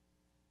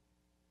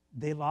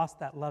 they lost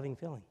that loving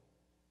feeling.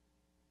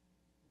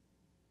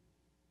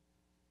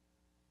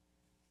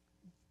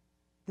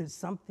 There's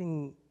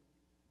something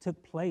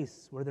took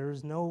place where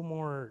there's no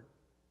more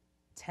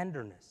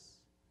tenderness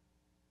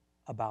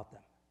about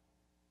them.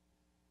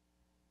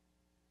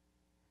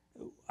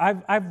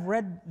 I've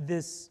read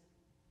this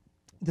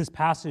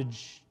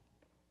passage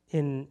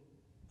in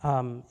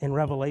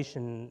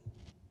Revelation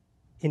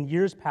in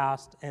years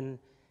past, and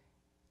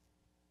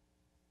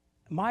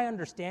my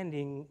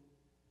understanding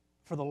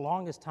for the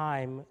longest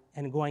time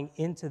and going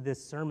into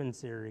this sermon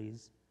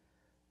series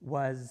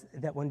was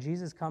that when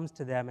Jesus comes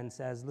to them and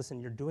says,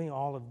 listen, you're doing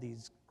all of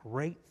these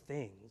great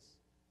things,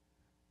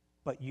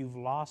 but you've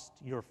lost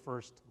your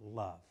first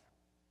love,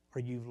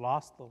 or you've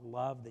lost the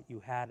love that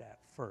you had at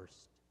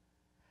first.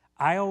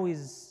 I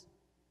always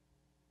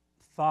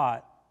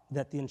thought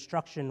that the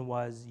instruction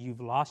was,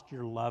 you've lost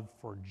your love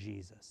for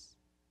Jesus.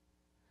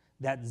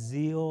 That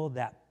zeal,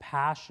 that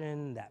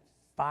passion, that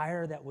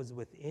fire that was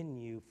within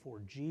you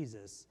for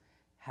Jesus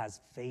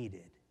has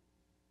faded.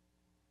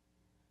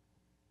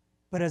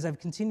 But as I've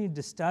continued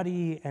to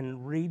study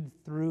and read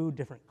through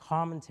different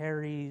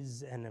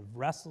commentaries and have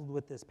wrestled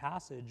with this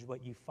passage,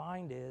 what you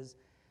find is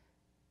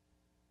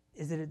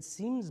that it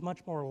seems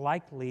much more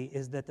likely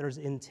is that there's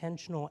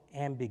intentional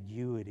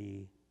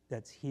ambiguity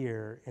that's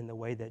here in the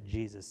way that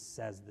Jesus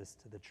says this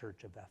to the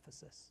church of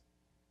Ephesus.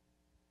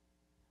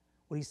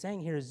 What he's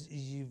saying here is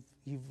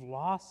you've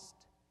lost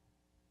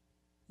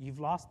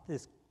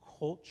this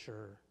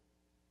culture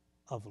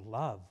of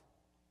love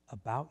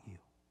about you.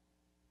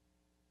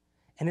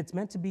 And it's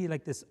meant to be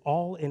like this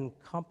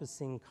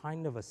all-encompassing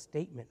kind of a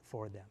statement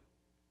for them.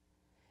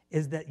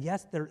 Is that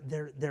yes,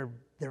 they're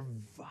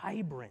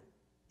vibrant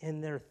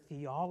in their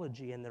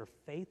theology and their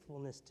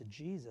faithfulness to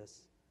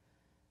Jesus,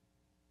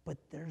 but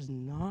there's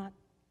not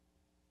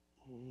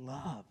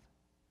love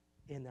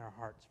in their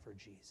hearts for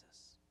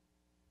Jesus.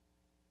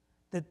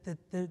 That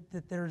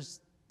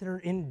they're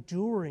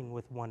enduring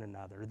with one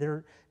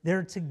another.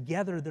 They're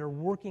together. They're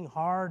working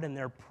hard, and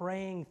they're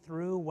praying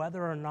through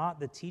whether or not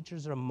the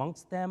teachers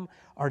amongst them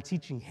are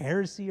teaching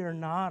heresy or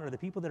not, or the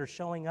people that are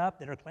showing up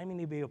that are claiming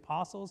to be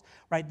apostles.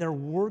 Right? They're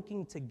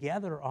working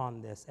together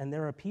on this, and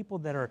there are people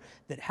that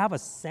have a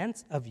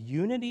sense of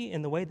unity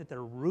in the way that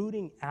they're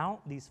rooting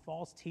out these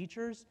false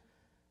teachers.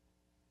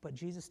 But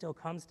Jesus still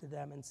comes to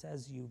them and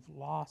says, "You've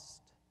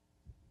lost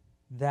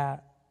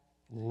that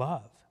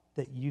love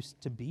that used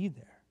to be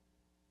there."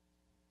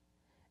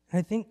 And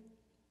I think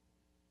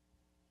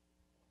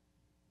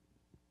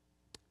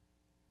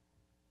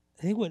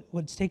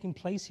what's taking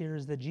place here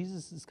is that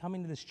Jesus is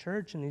coming to this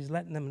church and he's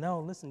letting them know,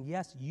 listen,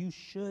 yes, you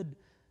should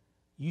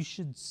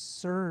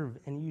serve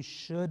and you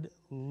should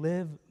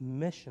live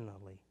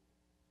missionally.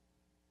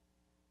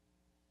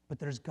 But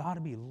there's got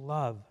to be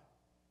love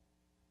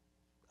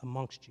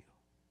amongst you.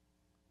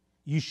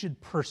 You should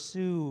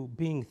pursue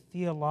being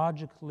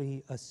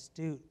theologically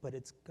astute, but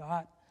it's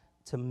got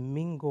to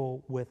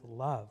mingle with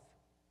love.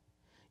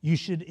 You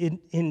should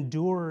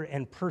endure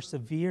and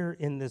persevere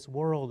in this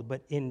world,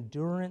 but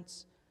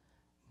endurance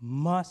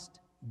must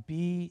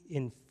be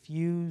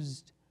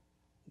infused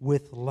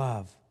with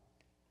love.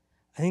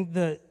 I think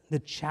the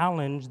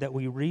challenge that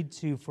we read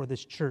to for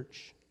this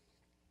church,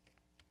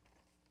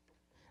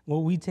 what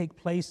we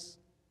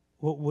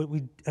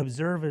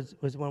observe is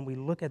when we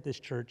look at this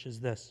church is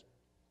this.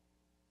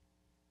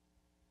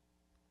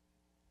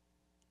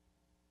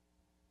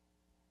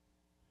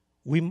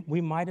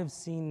 We might have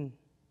seen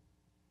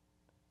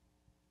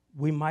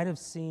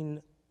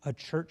a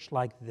church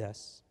like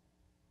this,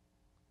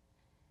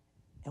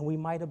 and we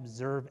might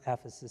observe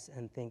Ephesus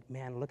and think,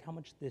 man, look how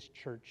much this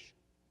church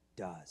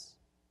does.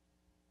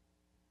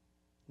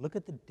 Look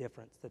at the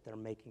difference that they're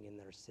making in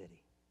their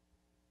city.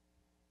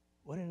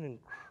 What an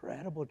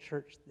incredible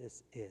church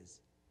this is,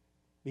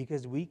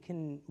 because we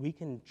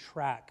can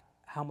track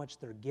how much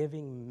they're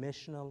giving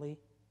missionally.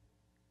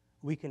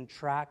 We can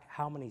track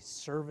how many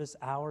service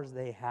hours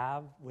they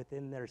have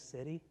within their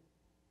city.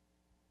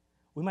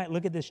 We might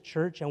look at this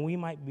church and we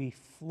might be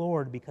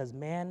floored because,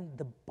 man,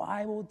 the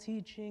Bible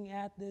teaching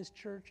at this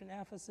church in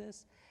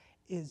Ephesus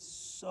is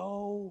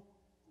so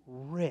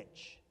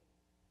rich.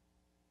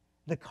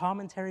 The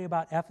commentary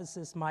about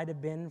Ephesus might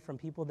have been from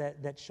people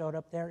that showed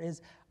up there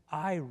is,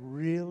 I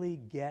really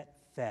get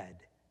fed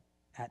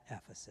at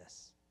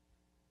Ephesus.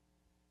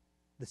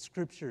 The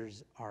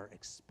scriptures are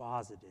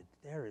exposited.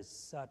 There is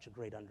such a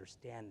great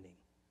understanding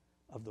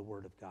of the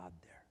Word of God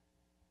there.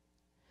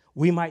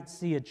 We might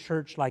see a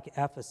church like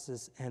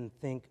Ephesus and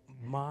think,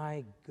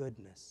 my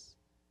goodness,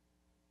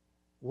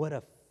 what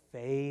a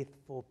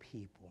faithful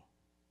people.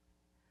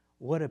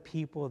 What a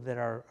people that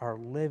are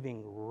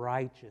living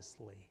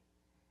righteously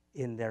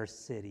in their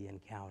city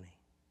and county.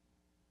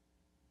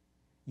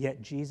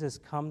 Yet Jesus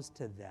comes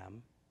to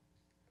them,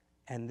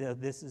 and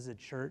this is a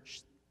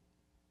church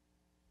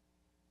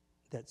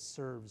that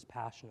serves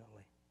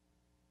passionately.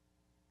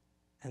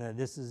 And that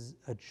this is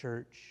a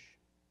church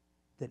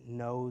that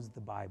knows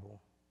the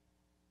Bible.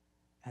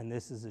 And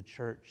this is a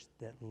church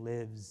that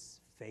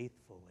lives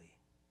faithfully.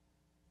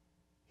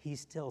 He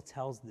still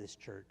tells this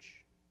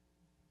church,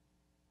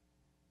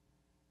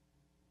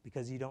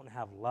 because you don't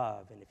have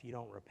love, and if you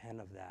don't repent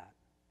of that,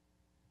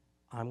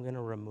 I'm going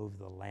to remove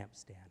the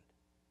lampstand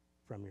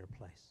from your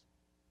place.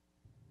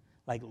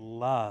 Like,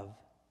 love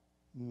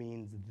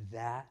means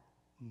that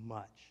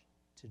much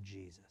to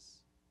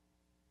Jesus,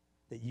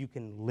 that you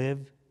can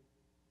live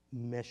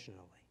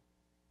missionally.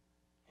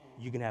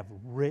 You can have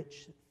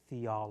rich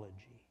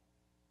theology,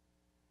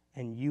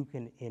 and you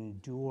can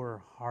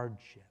endure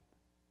hardship.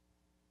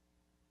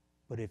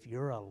 But if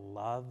you're a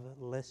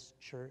loveless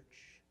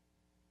church,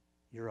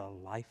 you're a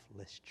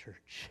lifeless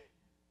church.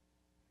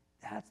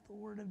 That's the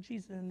word of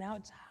Jesus. And now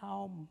it's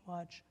how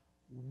much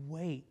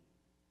weight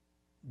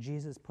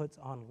Jesus puts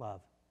on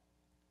love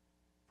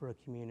for a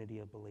community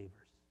of believers.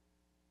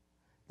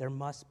 There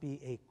must be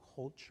a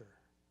culture.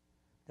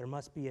 There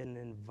must be an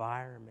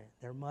environment.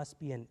 There must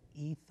be an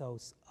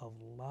ethos of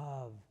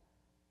love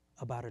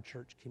about a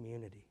church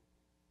community.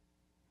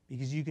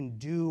 Because you can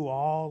do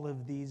all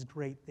of these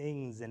great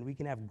things and we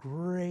can have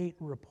great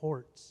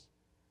reports.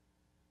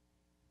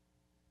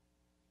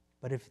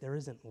 But if there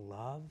isn't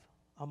love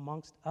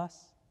amongst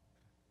us,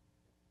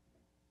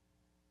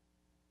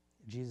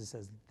 Jesus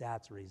says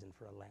that's reason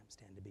for a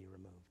lampstand to be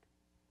removed.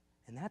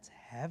 And that's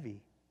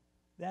heavy.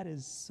 That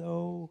is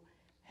so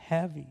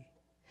heavy.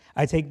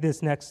 I take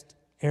this next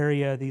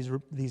area,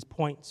 these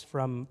points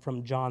from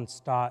John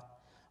Stott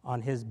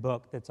on his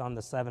book that's on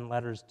the 7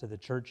 letters to the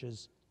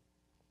churches.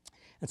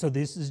 And so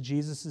this is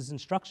Jesus'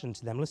 instruction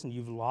to them. Listen,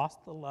 you've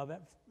lost the love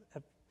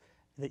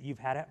that you've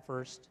had at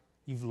first.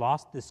 You've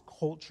lost this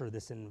culture,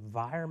 this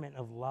environment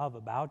of love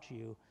about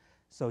you.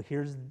 So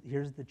here's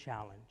the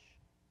challenge.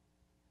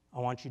 I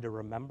want you to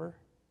remember,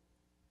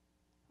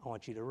 I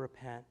want you to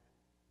repent,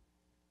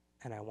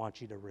 and I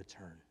want you to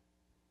return.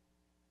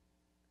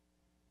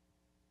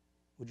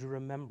 Would you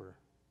remember?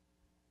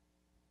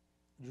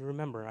 Would you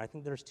remember? And I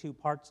think there's 2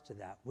 parts to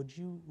that. Would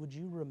you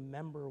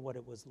remember what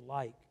it was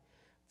like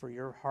for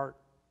your heart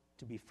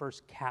to be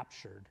first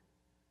captured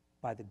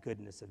by the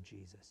goodness of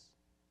Jesus?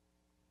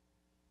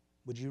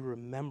 Would you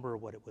remember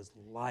what it was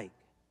like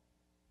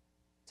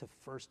to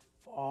first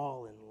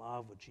fall in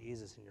love with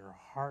Jesus and your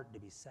heart to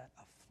be set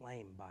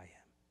aflame by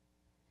him?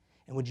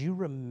 And would you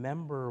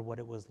remember what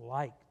it was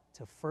like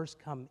to first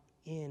come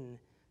in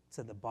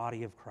to the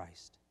body of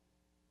Christ?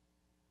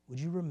 Would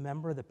you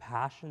remember the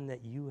passion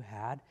that you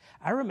had?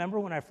 I remember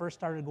when I first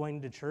started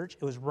going to church,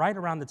 it was right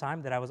around the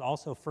time that I was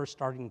also first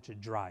starting to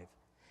drive.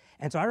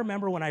 And so I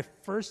remember when I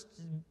first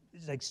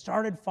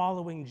started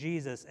following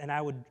Jesus, and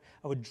I would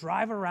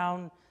drive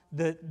around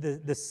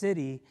the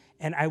city,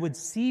 and I would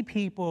see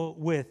people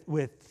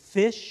with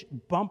fish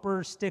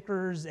bumper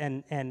stickers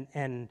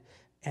and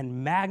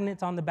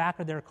magnets on the back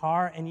of their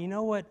car. And you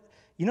know what?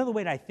 You know the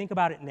way that I think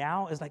about it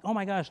now is like, oh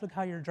my gosh, look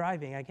how you're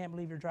driving. I can't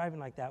believe you're driving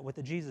like that with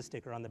a Jesus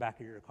sticker on the back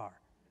of your car.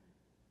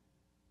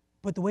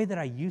 But the way that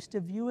I used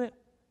to view it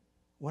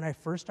when I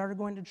first started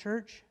going to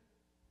church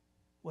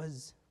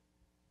was,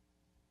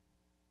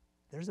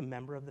 there's a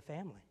member of the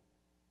family.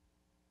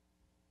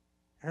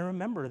 And I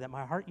remember that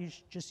my heart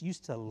just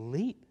used to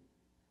leap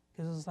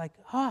because it was like,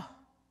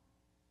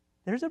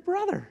 there's a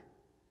brother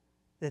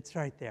that's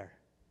right there.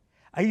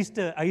 I used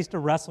to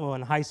wrestle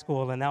in high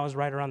school, and that was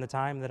right around the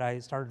time that I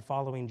started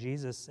following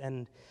Jesus.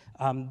 And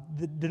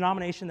the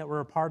denomination that we're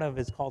a part of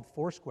is called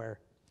Foursquare,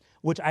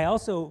 which I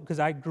also, because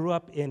I grew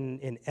up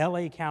in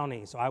LA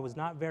County, so I was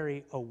not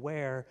very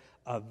aware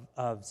of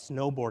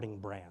snowboarding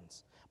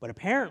brands. But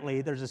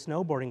apparently, there's a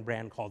snowboarding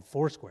brand called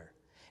Foursquare.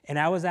 And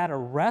I was at a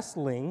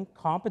wrestling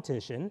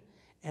competition,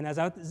 and as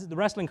I was at the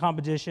wrestling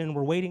competition,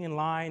 we're waiting in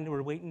line,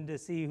 we're waiting to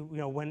see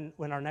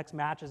when our next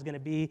match is going to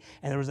be,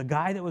 and there was a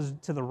guy that was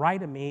to the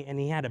right of me, and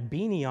he had a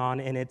beanie on,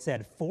 and it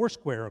said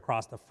Foursquare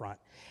across the front.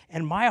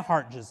 And my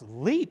heart just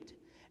leaped.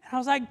 And I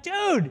was like,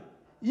 dude,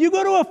 you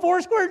go to a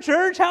Foursquare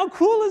church? How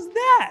cool is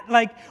that?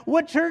 Like,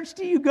 what church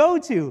do you go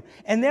to?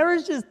 And there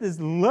was just this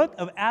look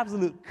of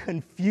absolute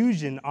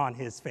confusion on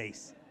his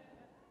face.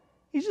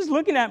 He's just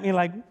looking at me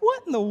like,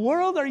 what in the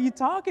world are you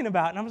talking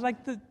about? And I was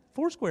like, the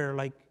Foursquare,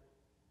 like,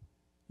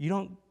 you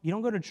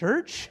don't go to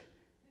church?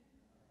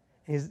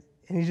 And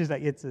he's just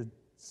like, it's a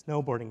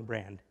snowboarding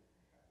brand.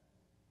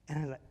 And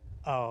I was like,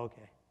 oh,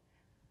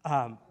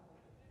 okay.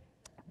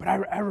 But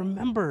I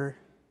remember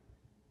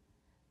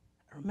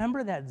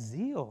that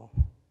zeal.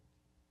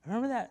 I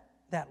remember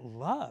that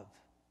love.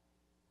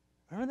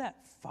 I remember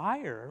that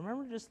fire. I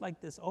remember just like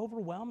this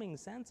overwhelming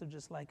sense of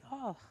just like,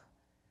 oh,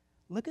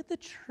 look at the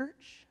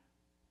church.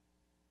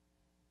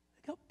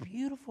 Look how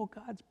beautiful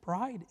God's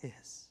bride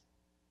is.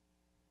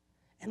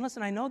 And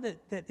listen, I know that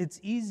it's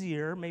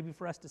easier maybe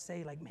for us to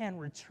say, like, man,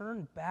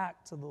 return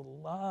back to the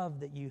love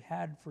that you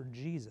had for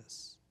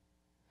Jesus.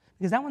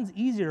 Because that one's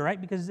easier,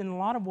 right? Because in a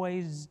lot of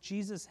ways,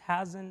 Jesus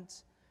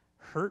hasn't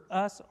hurt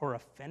us or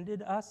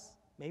offended us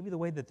maybe the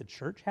way that the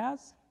church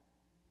has.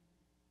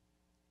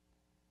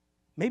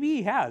 Maybe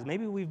he has.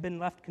 Maybe we've been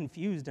left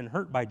confused and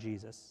hurt by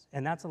Jesus,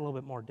 and that's a little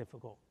bit more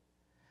difficult.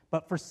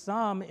 But for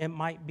some, it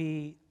might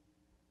be,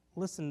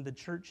 listen, the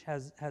church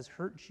has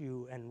hurt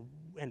you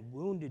and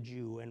wounded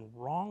you and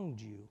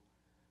wronged you.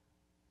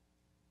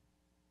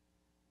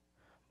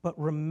 But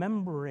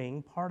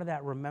remembering, part of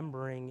that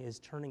remembering is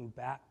turning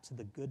back to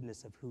the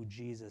goodness of who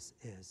Jesus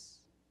is.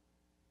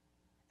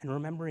 And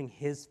remembering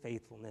his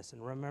faithfulness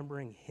and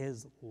remembering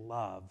his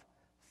love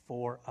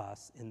for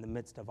us in the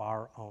midst of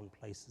our own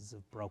places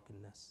of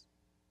brokenness.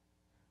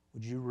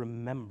 Would you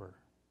remember?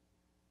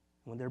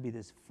 Would there be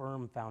this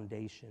firm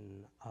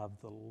foundation of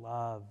the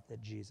love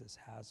that Jesus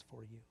has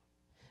for you?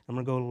 I'm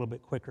going to go a little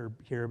bit quicker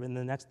here, but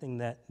the next thing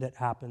that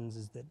happens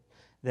is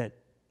that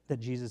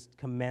Jesus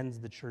commends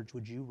the church.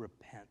 Would you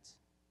repent?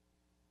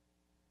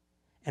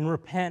 And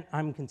repent,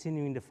 I'm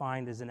continuing to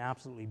find, is an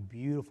absolutely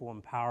beautiful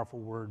and powerful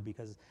word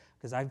because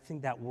I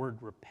think that word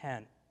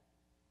repent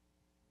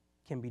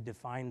can be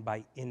defined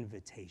by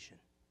invitation.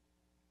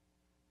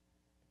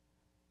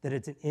 That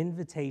it's an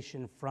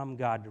invitation from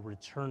God to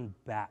return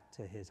back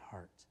to his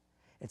heart.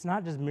 It's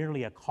not just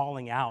merely a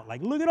calling out,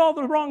 like, look at all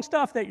the wrong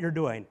stuff that you're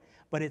doing.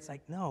 But it's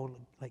like, no,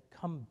 like,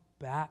 come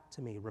back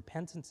to me.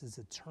 Repentance is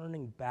a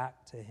turning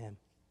back to him.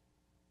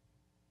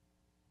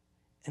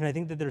 And I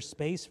think that there's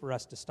space for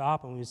us to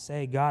stop and we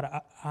say, God,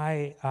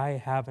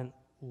 I haven't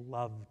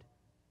loved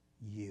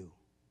you.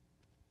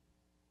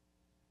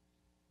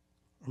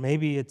 Or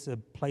maybe it's a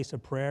place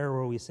of prayer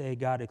where we say,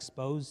 God,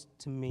 expose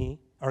me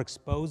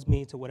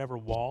to whatever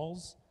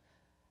walls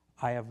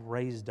I have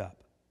raised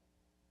up,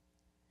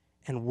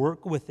 and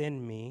work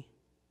within me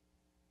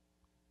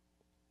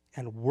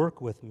and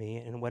work with me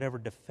in whatever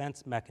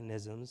defense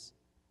mechanisms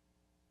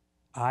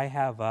I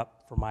have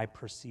up for my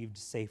perceived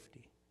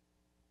safety.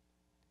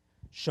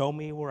 Show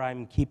me where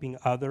I'm keeping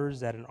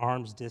others at an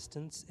arm's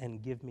distance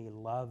and give me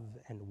love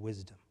and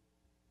wisdom.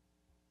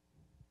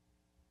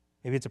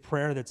 Maybe it's a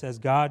prayer that says,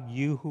 God,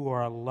 you who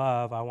are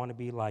love, I want to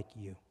be like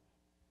you.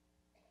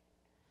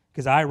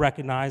 Because I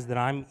recognize that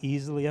I'm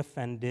easily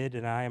offended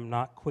and I am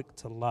not quick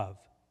to love.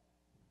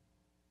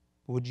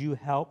 Would you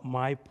help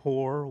my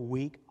poor,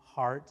 weak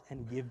heart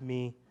and give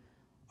me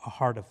a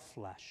heart of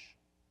flesh?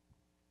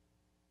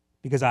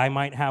 Because I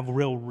might have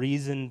real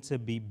reason to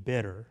be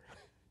bitter,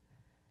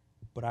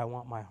 but I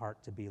want my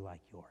heart to be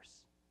like yours.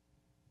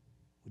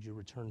 Would you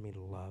return me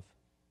to love?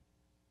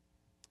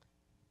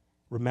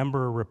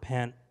 Remember,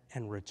 repent,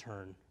 and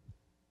return.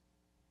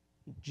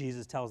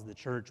 Jesus tells the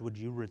church, would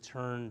you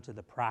return to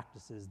the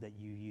practices that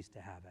you used to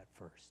have at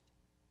first?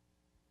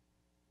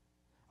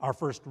 Our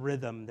first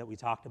rhythm that we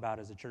talked about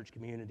as a church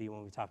community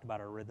when we talked about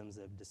our rhythms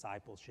of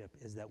discipleship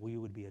is that we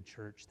would be a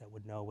church that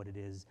would know what it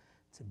is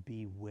to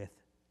be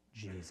with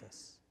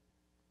Jesus.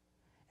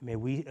 And may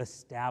we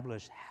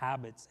establish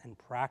habits and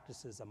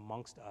practices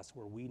amongst us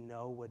where we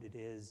know what it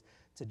is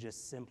to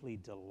just simply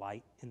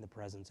delight in the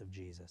presence of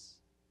Jesus.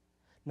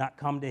 Not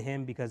come to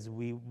him because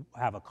we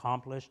have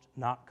accomplished,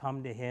 not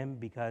come to him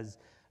because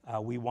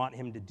we want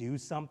him to do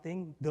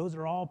something. Those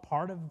are all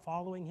part of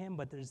following him,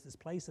 but there's this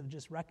place of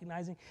just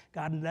recognizing,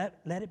 God,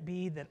 let it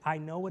be that I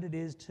know what it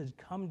is to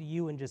come to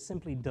you and just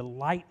simply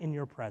delight in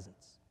your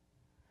presence.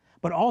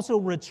 But also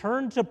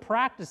return to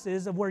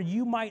practices of where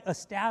you might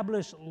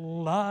establish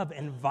love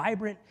and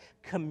vibrant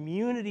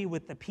community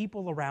with the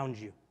people around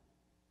you.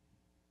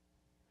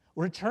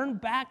 Return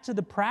back to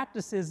the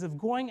practices of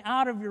going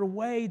out of your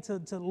way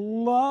to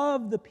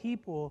love the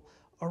people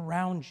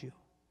around you.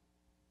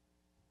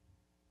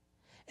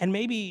 And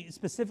maybe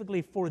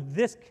specifically for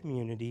this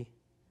community,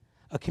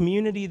 a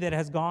community that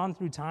has gone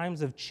through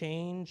times of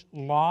change,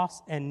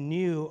 loss, and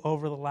new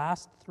over the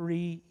last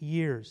 3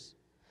 years.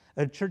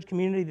 A church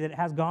community that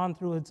has gone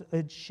through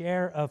its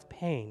share of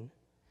pain.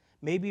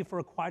 Maybe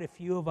for quite a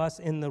few of us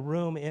in the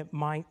room, it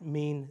might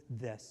mean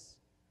this,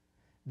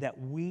 that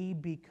we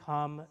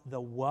become the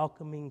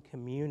welcoming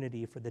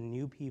community for the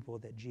new people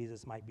that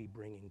Jesus might be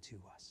bringing to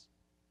us.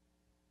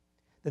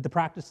 That the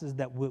practices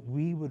that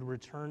we would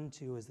return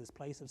to is this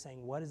place of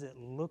saying, what does it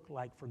look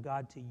like for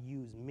God to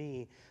use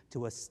me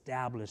to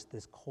establish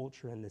this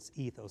culture and this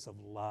ethos of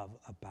love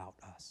about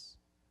us?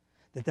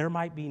 That there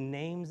might be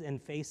names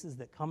and faces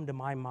that come to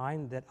my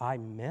mind that I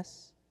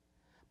miss,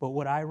 but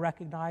what I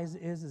recognize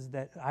is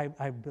that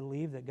I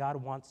believe that God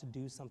wants to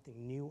do something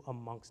new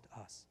amongst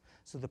us.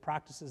 So the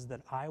practices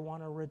that I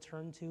want to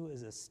return to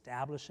is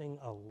establishing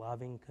a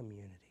loving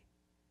community.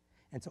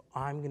 And so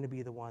I'm going to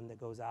be the one that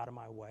goes out of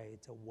my way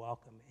to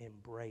welcome,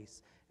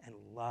 embrace, and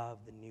love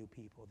the new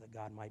people that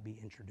God might be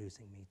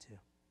introducing me to.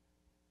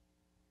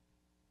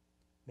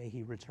 May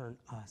he return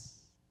us.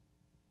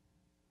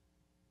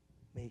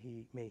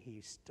 May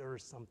he stir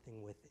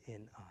something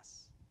within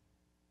us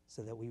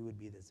so that we would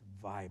be this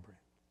vibrant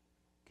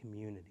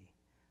community,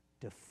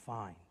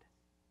 defined,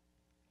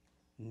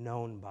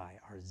 known by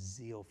our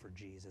zeal for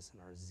Jesus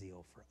and our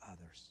zeal for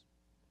others.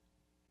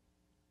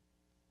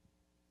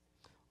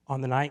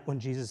 On the night when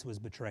Jesus was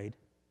betrayed,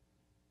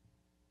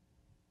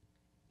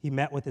 he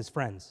met with his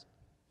friends.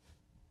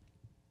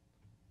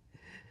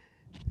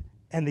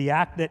 And the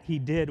act that he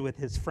did with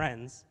his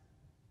friends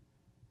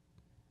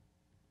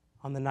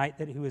on the night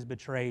that he was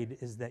betrayed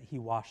is that he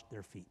washed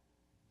their feet.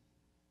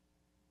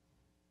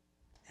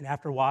 And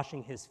after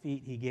washing his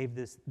feet, he gave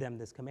them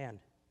this command.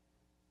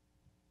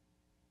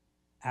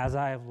 As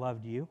I have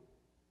loved you,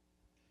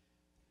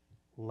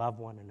 love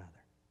one another.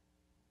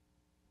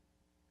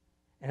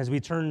 And as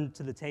we turn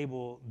to the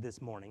table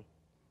this morning,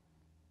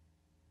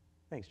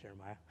 thanks,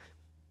 Jeremiah.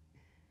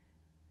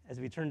 As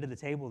we turn to the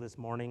table this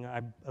morning,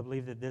 I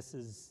believe that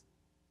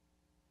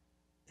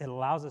it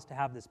allows us to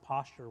have this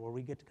posture where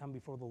we get to come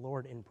before the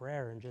Lord in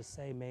prayer and just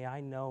say, may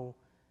I know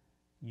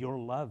your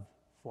love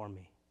for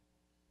me.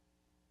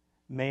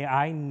 May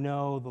I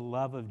know the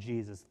love of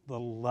Jesus, the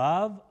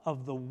love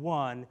of the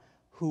one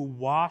who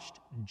washed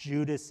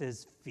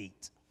Judas's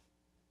feet.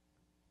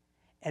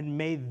 And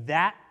may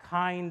that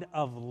kind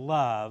of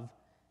love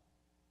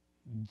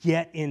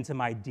get into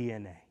my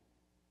DNA.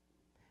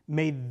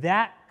 May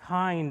that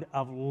kind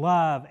of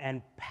love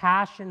and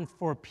passion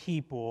for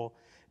people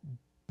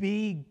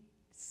be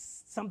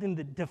something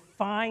that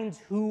defines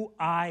who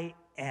I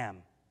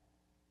am.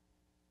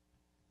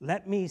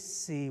 Let me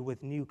see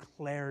with new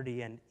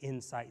clarity and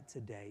insight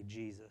today,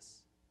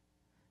 Jesus,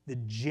 the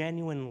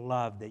genuine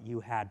love that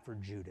you had for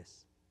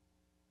Judas.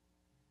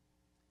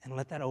 And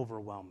let that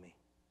overwhelm me.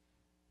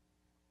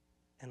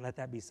 And let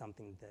that be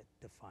something that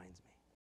defines me.